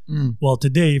done. Mm. Well,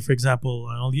 today, for example,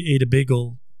 I only ate a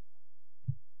bagel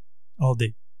all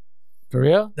day. For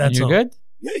real? That's and you're all. good?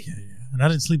 Yeah. And I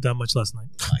didn't sleep that much last night.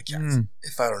 I can't. Mm.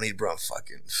 If I don't eat, bro, I'm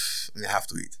fucking. I have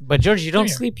to eat. But George, you don't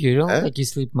Yeah. sleep. You don't Huh? look like you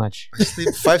sleep much. I sleep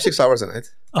 5-6 hours a night.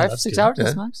 Oh, 5, that's 6 good. hours Yeah.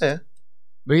 is max. Yeah,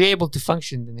 But you're able to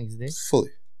function the next day.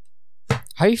 fully.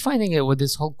 How are you finding it with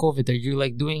this whole COVID? Are you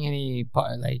like doing any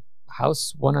like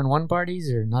house one-on-one parties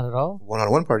or not at all?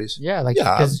 One-on-one parties. Yeah, like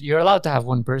Yeah. because you're allowed to have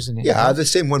one person. In Yeah, right? the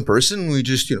same one person. We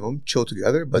just chill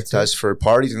together. But That's it. as for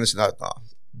parties and this and that, no,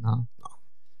 No.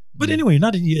 But anyway, you're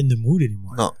not in the mood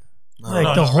anymore. no. No, Like no,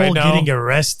 the no. whole right now- getting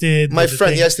arrested. My the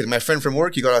friend thing. yesterday, my friend from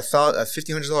work, he got a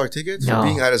 $1,500 ticket for No.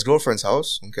 being at his girlfriend's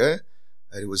house. Okay,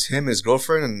 and it was him, his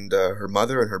girlfriend, and her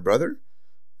mother and her brother,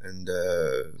 and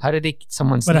How did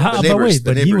someone? But sneak- how? The But neighbors, wait, the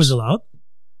but he was neighbors. allowed.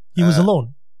 He was Uh,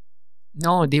 alone.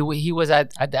 No, he was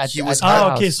at He was their at-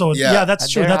 house. Okay, so Yeah. yeah, that's At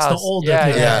true. their That's the house. older. Yeah,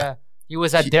 thing. yeah, Yeah. yeah. He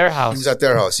was at their house. he was at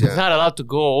their house. He's Yeah. not allowed to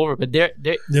go over, but They're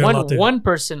allowed to. one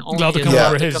person only Allowed to is come allowed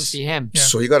over to his. come see him. Yeah.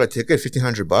 So he got a ticket,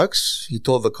 $1,500. He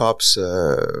told the cops,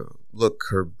 "Look,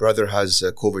 her brother has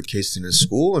a COVID case in his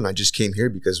school, and I just came here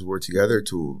because we're together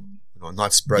to,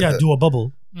 not spread Yeah, the." do a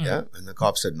bubble. Yeah, and the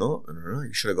cop said, "No,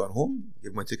 you should have gone home.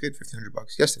 Give my ticket,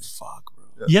 $1,500 yesterday. Fuck, bro.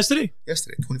 Yeah. Yesterday.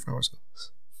 Yesterday, 24 hours ago.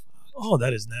 Oh,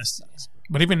 that is nasty.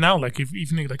 But even now, like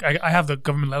even like I have the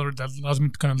government letter that allows me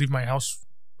to kind of leave my house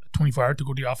 24 hours to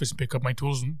go to the office and pick up my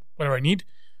tools and whatever I need.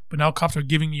 but now cops are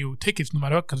giving you tickets no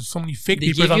matter what because there's so many fake They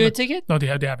papers. give you on a ticket? No, they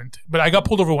haven't. But I got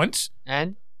pulled over once, And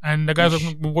and the guy's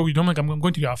like, "What are you doing?" I'm like, "I'm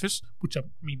going to the office," which I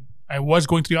mean, I was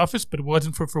going to the office, but it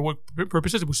wasn't for work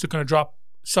purposes. It was still going to drop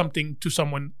something to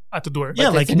someone at the door. Yeah,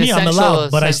 But like it's an me, I'm essential-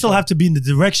 allowed, but I still essential. have to be in the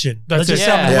direction. That's Let's just it.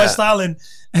 say I'm in Yeah. West Island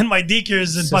and my daycare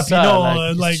is in C'est ça,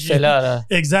 Papineau. Like, c'est là, là.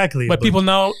 exactly. But people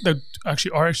now that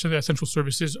actually are actually essential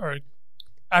services are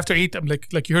after 8. I'm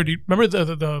like you heard. Remember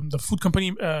the food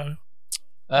company,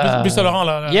 Mr. Laurent,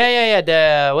 là, Yeah.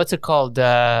 The what's it called?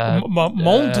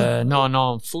 Mold?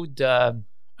 No. Food.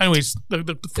 Anyways,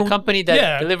 The company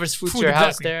that delivers food to your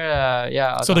house. exactly. There.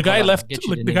 Yeah. So the guy hold on, left. I'll get you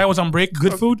Like, the name. guy was on break.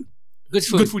 good food. Good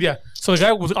food. Good food. Yeah. So the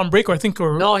guy was on break, or I think,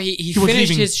 or No, he was finished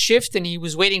leaving. his shift and he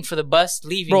was waiting for the bus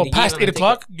leaving. bro, They gave past him a 8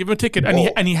 o'clock, give him a ticket, and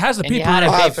Whoa. he has the And he paper. had a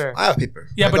I paper. have paper.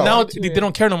 Yeah, I but got now it. they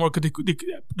don't care no more because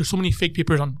there's so many fake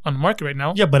papers on the market right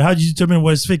now. Yeah, but how do you determine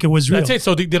what's fake and what's real? That's it.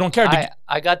 So they don't care.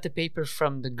 I got the paper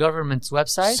from the government's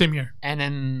website. Same here. And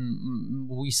then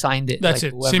we signed it. That's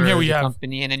like it. Same whoever here we the have-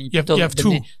 company, and then you you have- put you have the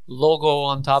two. logo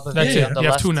on top of That's it. it. On the You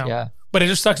have left. two now. Yeah. But it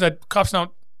just sucks that cops now.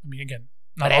 I mean, again,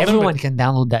 not But all of them, everyone can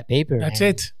download that paper. That's man.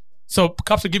 it. So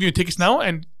cops are giving you tickets now,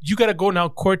 and you gotta go now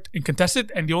court and contest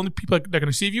it. And the only people that are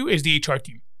gonna save you is the HR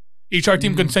team. HR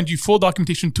team can send you full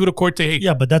documentation to the court. Say, hey,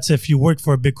 Yeah, but that's if you work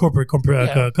for a big corporate company.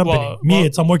 Well, Me, well-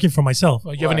 it's I'm working for myself.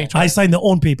 well, you have an What? HR. I signed the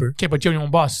own paper. Okay, but you have your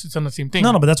own boss. It's on the same thing.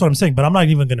 No, but that's what I'm saying. But I'm not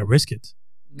even gonna risk it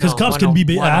because No, cops one can on-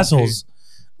 be one on assholes.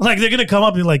 Like they're gonna come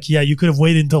up and be like, yeah, you could have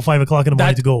waited until 5 o'clock in the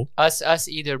morning That- to go. Us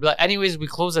either. But anyways, we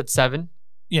close at 7.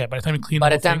 Yeah, by the time you clean. By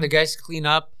the whole time the thing, guys clean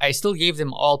up, I still gave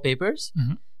them all papers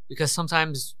Mhm. because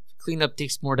sometimes cleanup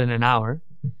takes more than an hour.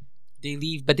 They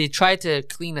leave, but they try to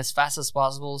clean as fast as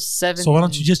possible. 7. So why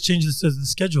don't you just change the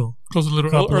schedule? close a little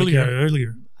Couple, like, earlier.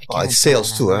 earlier. I Oh, it's can't, sales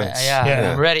man. too, I'm eh? re- Yeah.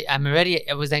 Yeah, I'm ready.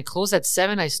 It was then closed at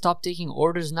 7. I stopped taking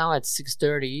orders now at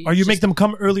 6:30. Or you make them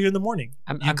come earlier in the morning.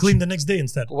 I'm Clean the next day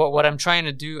instead. What I'm trying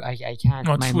to do, I can't.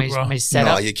 No, it's food, bro. My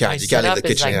setup. No, you can't. my You can't leave setup the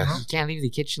is kitchen, like, yeah. You can't leave the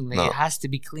kitchen. Like, No. It has to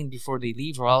be cleaned before they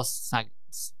leave, or else it's not.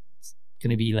 It's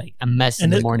gonna be like a mess in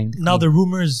And the morning. to now clean. the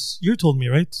rumors you told me,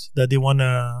 right, that they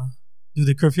wanna do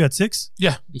the curfew at 6.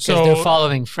 Yeah, because so they're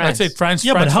following France. That's it. France.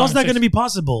 Yeah, but France how's following that going to six. be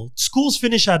possible? Schools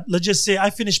finish at, let's just say I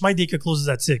finish my daycare closes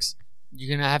at 6.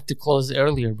 You're gonna have to close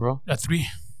earlier, bro. At 3?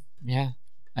 Yeah,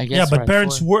 I guess. Yeah, but right,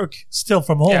 parents 4. work still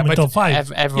from home Yeah, but until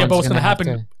 5. Everyone's Yeah, but what's gonna gonna happen?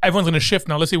 have to- Everyone's gonna shift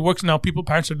now. Let's say works now.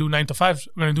 Parents are doing 9 to 5.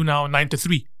 We're gonna do now 9 to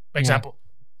 3. For example.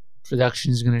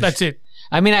 Production's gonna. That's it.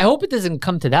 I mean, I hope it doesn't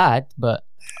come to that, but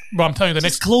Bro, I'm telling you, the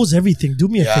Just next. close everything. Do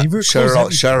me a Yeah, favor. shut Close her all,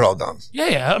 everything. shut her all down.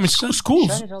 Yeah. I mean, schools.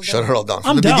 shut it all Shut down. her all down. From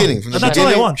I'm the down. beginning. From the That's all I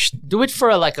beginning. want. Do it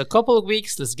for like a couple of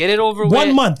weeks. Let's get it over with.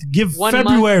 1 month. Give 1 month.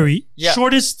 February, Yeah.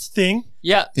 shortest thing.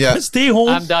 Yeah. Yeah. Stay home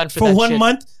I'm down for for that 1 shit.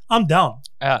 month. I'm down.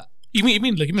 You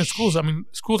mean like even schools? I mean,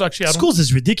 schools actually. I don't, Schools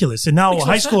is ridiculous. And now Makes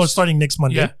no high school are sense. starting next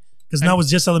Monday. Yeah. Because now it's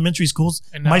just elementary schools.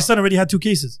 And My now- son already had 2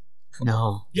 cases.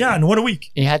 No. Yeah, in 1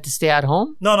 week. You had to stay at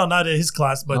home. No, not at his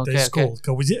class, but Okay, his school.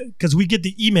 Because we get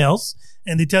the emails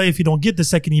and they tell you if you don't get the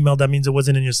second email, that means it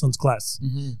wasn't in your son's class.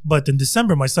 Mhm. But in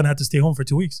December, my son had to stay home for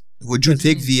 2 weeks. Would you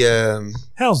take the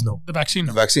Hell's no. the vaccine.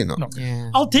 No. vaccine? No. No. Yeah.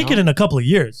 I'll take it in a couple of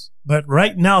years. But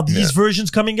right now, these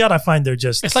versions coming out, I find they're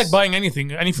just. It's like buying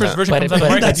anything. Any first Yeah. version But- comes out but- of the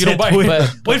market, That's you don't it. buy Wait,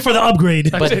 it. But- wait for the upgrade.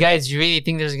 That's But it. guys, you really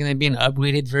think there's gonna be an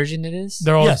upgraded version of this?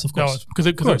 They're all Yes, of course. Because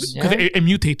Yeah. it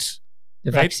mutates. The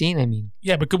right? vaccine, I mean.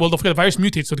 Yeah, but well, don't forget the virus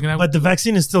mutates, so they're gonna have. But the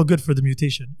vaccine is still good for the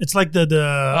mutation. It's like but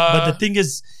the thing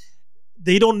is,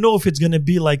 they don't know if it's going to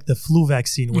be like the flu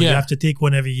vaccine where you Yeah. have to take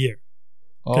one every year.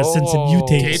 'Cause since it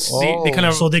mutates, they kind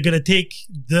of. So they're going to take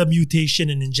the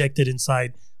mutation and inject it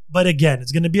inside. But again,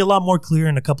 it's going to be a lot more clear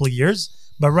in a couple of years.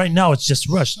 But right now, it's just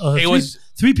rushed.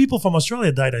 Three people from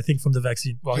Australia died, I think, from the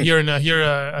vaccine. Well, here,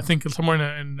 I think somewhere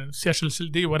in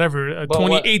CHLCD, whatever, But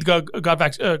 28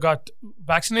 got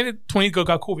vaccinated, 28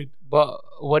 got COVID. But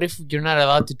what if you're not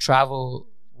allowed to travel?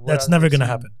 That's never going to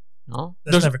happen. No.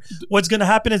 That's never. What's going to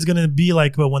happen is going to be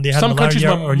like when they have Some countries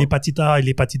malaria will- or l'hépatite A and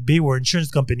l'hépatite B, where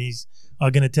insurance companies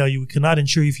are going to tell you we cannot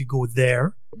insure you if you go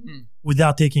there Mhm.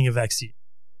 without taking a vaccine.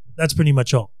 That's pretty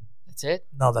much all. That's it.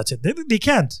 No, that's it. They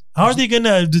can't. How are they going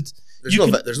to?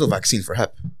 There's no vaccine for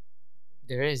Hep.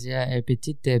 There is, yeah.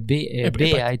 Hepatitis B.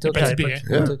 I took Hepatitis it. B,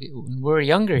 I took it. When we were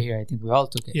younger here, I think we all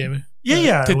took it. Yeah,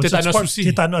 Yeah. It's Tetanus part- aussi.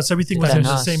 tetanus, everything was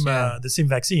Tetanus, the same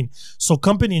vaccine. So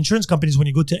insurance companies, when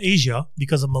you go to Asia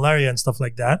because of malaria and stuff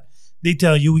like that, they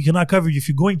tell you we cannot cover you if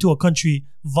you're going to a country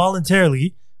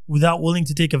voluntarily without willing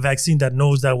to take a vaccine that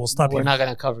knows that will stop We're you. not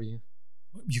gonna cover you.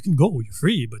 You can go, you're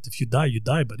free, but if you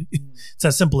die, buddy. It's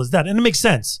as simple as that, and it makes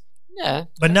sense. Yeah.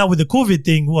 But now with the COVID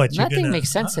thing, what you're Nothing gonna, makes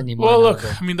sense anymore. Well, now, look,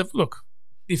 though. I mean, look.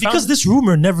 They found- because this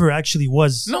rumor never actually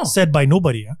was No. said by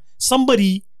nobody. Huh?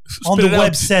 Somebody on Spit the it web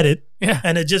out. said it, Yeah.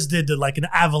 and it just did like an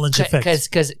avalanche effect.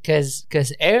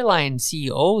 Because airline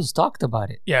CEOs talked about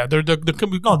it. Yeah, they're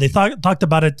No, they talked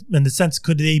about it in the sense,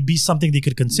 could they be something they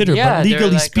could consider? Yeah, but they're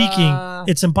legally like, speaking,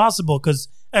 it's impossible because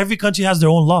every country has their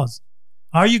own laws.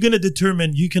 How are you going to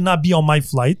determine you cannot be on my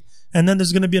flight? And then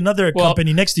there's going to be another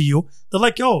company next to you. They're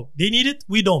like, oh, they need it.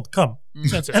 We don't come.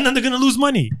 censor. And then they're going to lose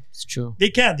money. It's true. They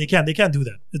can't do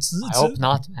that. It's I hope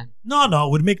not, man. No,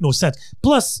 it would make no sense.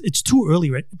 Plus, it's too early,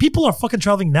 right? People are fucking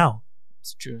traveling now.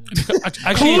 It's true.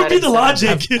 Actually, What would be the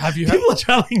logic? have you People are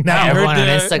traveling now. Have you Everyone heard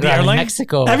on the Instagram in airline?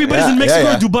 Mexico. Everybody's Yeah, in Mexico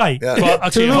yeah, or Dubai. Yeah. Well,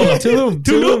 actually, hold on.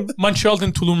 Tulum. Montreal's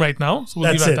in Tulum right now, so we'll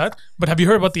That's leave it at it. that. But have you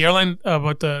heard about the airline?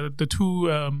 About the two?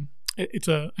 It's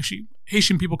actually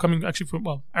Haitian people coming actually from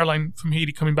airline from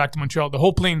Haiti coming back to Montreal. The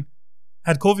whole plane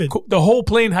Had COVID. The whole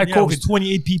plane had Yeah, it was COVID.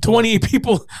 28 people. 28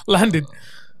 people landed.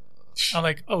 I'm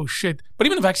like, oh shit. But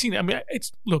even the vaccine, I mean,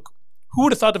 look, who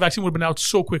would have thought the vaccine would have been out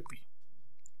so quickly?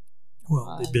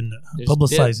 Well, they've been There's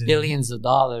publicizing. billions of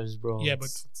dollars, bro. Yeah, but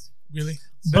really?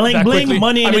 Bling, That bling, quickly?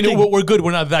 money, I mean, anything. we're good.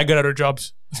 We're not that good at our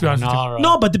jobs. Let's be honest with you.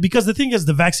 No, but because the thing is,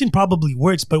 the vaccine probably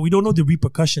works, but we don't know the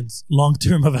repercussions long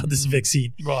term about this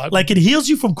vaccine. Bro, Like it heals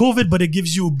you from COVID, but it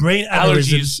gives you brain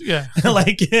allergies. aneurysms. Yeah.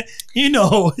 Like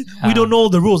we don't know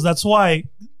the rules. That's why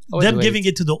Oh, them wait. giving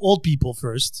it to the old people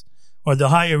first or the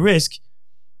higher risk.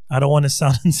 I don't want to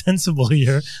sound insensible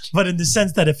here, but in the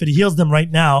sense that if it heals them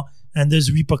right now and there's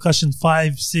repercussions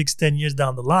 5, 6, 10 years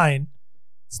down the line,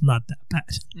 it's not that bad.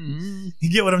 Mm. You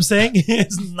get what I'm saying?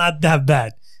 It's not that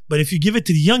bad. But if you give it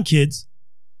to the young kids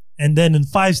and then in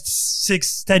 5,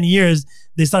 6, 10 years,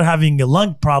 they start having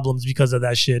lung problems because of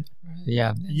that shit,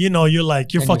 Yeah. you're Then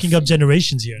you fucking up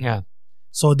generations here. Yeah.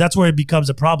 So that's where it becomes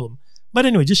a problem. But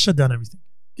anyway, just shut down everything.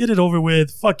 Get it over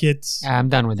with. Fuck it. Yeah, I'm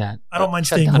done with that. I don't mind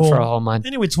Shut staying down home. for a whole month.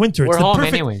 Anyway, it's winter. We're It's the home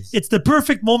perfect, anyways. It's the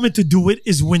perfect moment to do it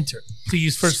is winter.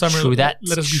 Please, for summer, True that.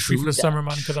 let us be free for the True summer, that.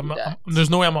 man. Because True that. there's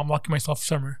no way I'm locking myself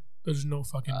summer. There's no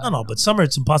fucking. No, but summer,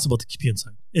 it's impossible to keep you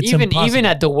inside. It's even impossible.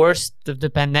 at the worst of the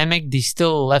pandemic, they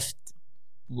still left.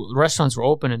 Restaurants were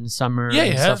open in the summer Yeah,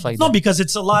 and yeah. stuff like No, that. because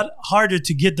it's a lot harder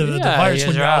to get the Yeah, virus you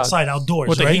when guys you're are out. outside, outdoors,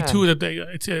 with the right? heat too, that they,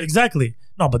 it's Exactly.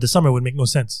 No, but the summer would make no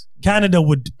sense. Canada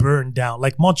would burn down.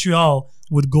 Like Montreal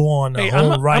would go on a Hey,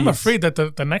 whole riot. I'm afraid that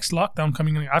the next lockdown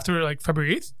coming in after like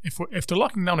February 8th, if they're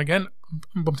locking down again,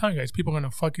 I'm telling you guys, people are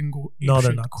gonna fucking go No,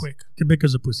 they're apeshit not. quick.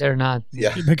 Quebecers are pussy. They're not.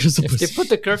 Yeah. Quebecers are If they pussy. put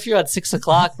the curfew at 6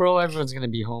 o'clock, bro, everyone's gonna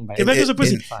be home by Quebecers are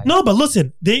pussy. 5. No, but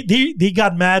listen, they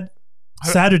got mad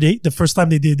Saturday, the first time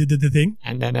they did the thing.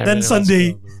 And then Then everyone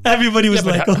Sunday, was cool. everybody was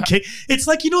Yeah, but like, okay. It's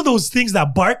like, those things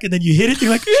that bark and then you hit it,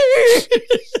 you're like,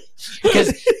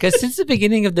 Because since the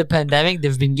beginning of the pandemic,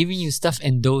 they've been giving you stuff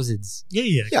in doses. yeah.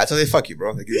 Yeah, that's how they fuck you,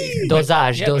 bro. They give you-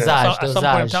 Dosage, Yeah, but dosage, at some point,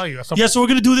 I'm dosage. telling you, at some Yeah, so we're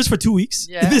going to do this for 2 weeks.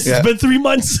 Yeah. This Yeah. has been 3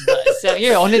 months.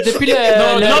 Sérieux, on est depuis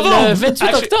No, le 28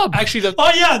 actually, octobre. Actually, the,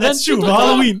 Oh, yeah, that's true.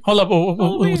 Halloween. hold up.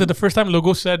 Was it the first time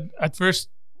Logo said at first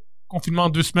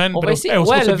confinement 2 semaines? On but va it was- essayer. it was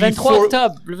Ouais, supposed le to be 23 four-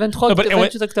 octobre. Le 23 No, but le it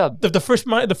went- 28 octobre.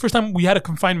 the first time we had a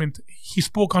confinement, he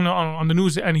spoke on the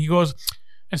news and he goes,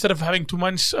 instead of having 2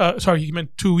 months, he meant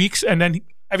 2 weeks, and then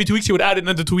every 2 weeks he would add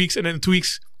another 2 weeks and then 2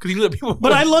 weeks because he knew that people.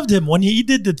 But I loved him when he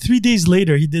did the 3 days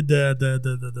later. He did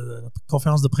the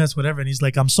conférence de presse, whatever, and he's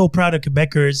like, "I'm so proud of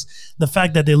Quebecers. The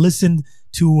fact that they listened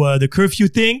to the curfew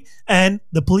thing, and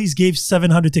the police gave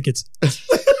 700 tickets."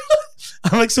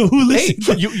 I'm like, so who Hey,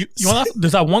 listened? you want to?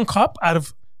 There's that one cop out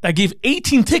of that gave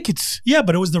 18 tickets. Yeah,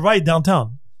 but it was the riot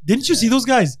downtown. Didn't you see those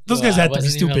guys? Those guys I had to be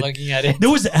wasn't even stupid. looking at it.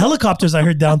 There was helicopters I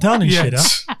heard downtown and Yeah. shit.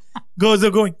 Huh? They're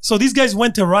going. So these guys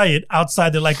went to riot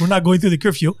outside. They're like, we're not going through the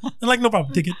curfew. They're like, no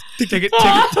problem, ticket. Ticket.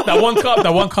 That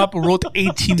one cop wrote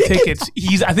 18 tickets.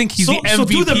 I think he's So, the so MVP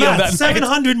do the of math. that.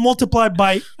 700 multiplied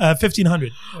by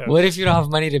 1,500 What if you don't have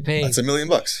money to pay? That's $1 million.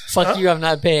 Fuck you, I'm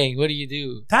not paying. What do you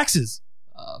do? taxes.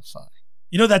 Oh, fuck.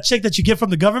 You know that check that you get from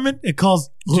the government? It calls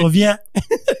revient.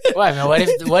 Ouais, mais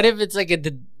what if it's like a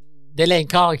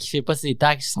délinquant qui fait pas ses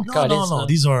taxes? No.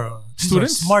 These are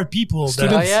Students? smart people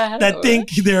Students? Oh, that, yeah? that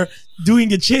think they're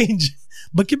doing a change.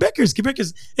 But Quebecers,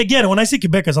 again, when I say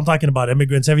Quebecers, I'm talking about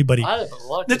immigrants, everybody.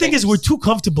 The thing is, we're too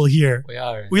comfortable here. We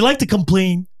are. We like to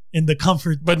complain in the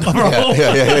comfort But of our home.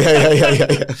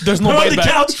 Yeah. There's no We're on bite the back.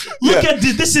 couch. Look at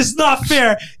this. This is not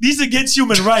fair. These are against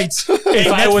human rights. Hey,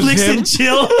 I was Netflix him- and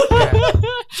chill.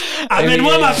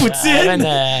 Amène-moi ma poutine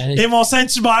et mon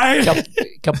Saint-Hubert.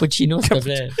 Cappuccino, s'il te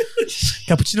plaît.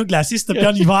 Cappuccino glacé, s'il te plaît,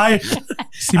 en hiver.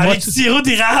 Si moi, Avec sirop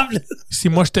d'érable. si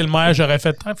moi j'étais le maire, j'aurais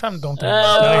fait femme donc.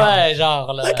 Ouais,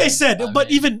 genre là. Like I said, but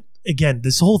even, again,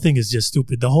 this whole thing is just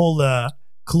stupid. The whole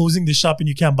closing the shop and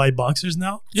you can't buy boxers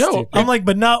now. Yo, I'm like,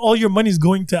 but now all your money's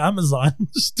going to Amazon,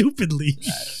 stupidly.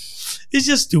 It's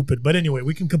just stupid. But anyway,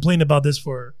 we can complain about this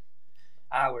for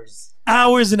Hours.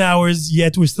 hours and hours,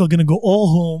 yet we're still gonna go all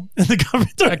home in the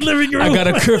government living room. I got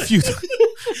a curfew.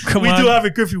 Come we on. do have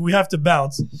a curfew. We have to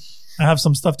bounce. I have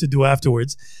some stuff to do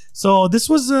afterwards. So this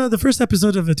was the first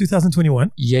episode of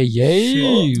 2021.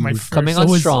 Yeah. my first. Coming So on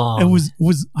it was, strong. it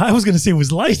was I was gonna say it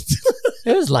was light.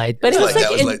 It was light, but it was light, like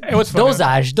that was in- light. It was fun.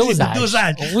 dosage.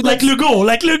 Dosage. On vous Like donne-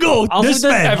 le go. on vous This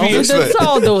donne- man. on vous donne ça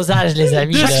en dosage, les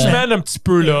amis. Chaque là. semaine, un petit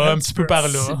peu là, un petit peu par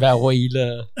là. Ben oui,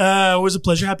 là. It was a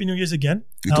pleasure. Happy New Year's again.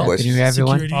 You too, Health, boys. Happy New Year,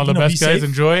 everyone. security, All you the know, best, be guys. safe.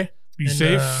 Enjoy. Be And,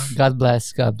 safe. God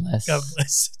bless. God bless. God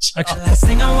bless. Actually, Last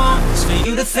thing I want is for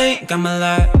you to think I'm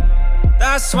alive.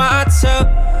 That's why I tell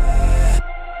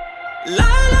lie,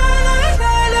 lie, lie,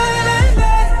 lie, lie, lie,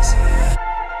 lies.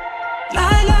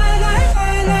 Lie, lie, lie,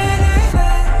 lie, lie, lie,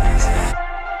 lies.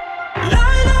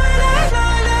 Lie, lie, lie,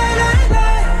 lie, lie, lie,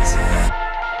 lies.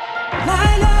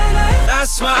 Lie, lie, lie.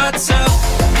 That's why I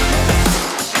tell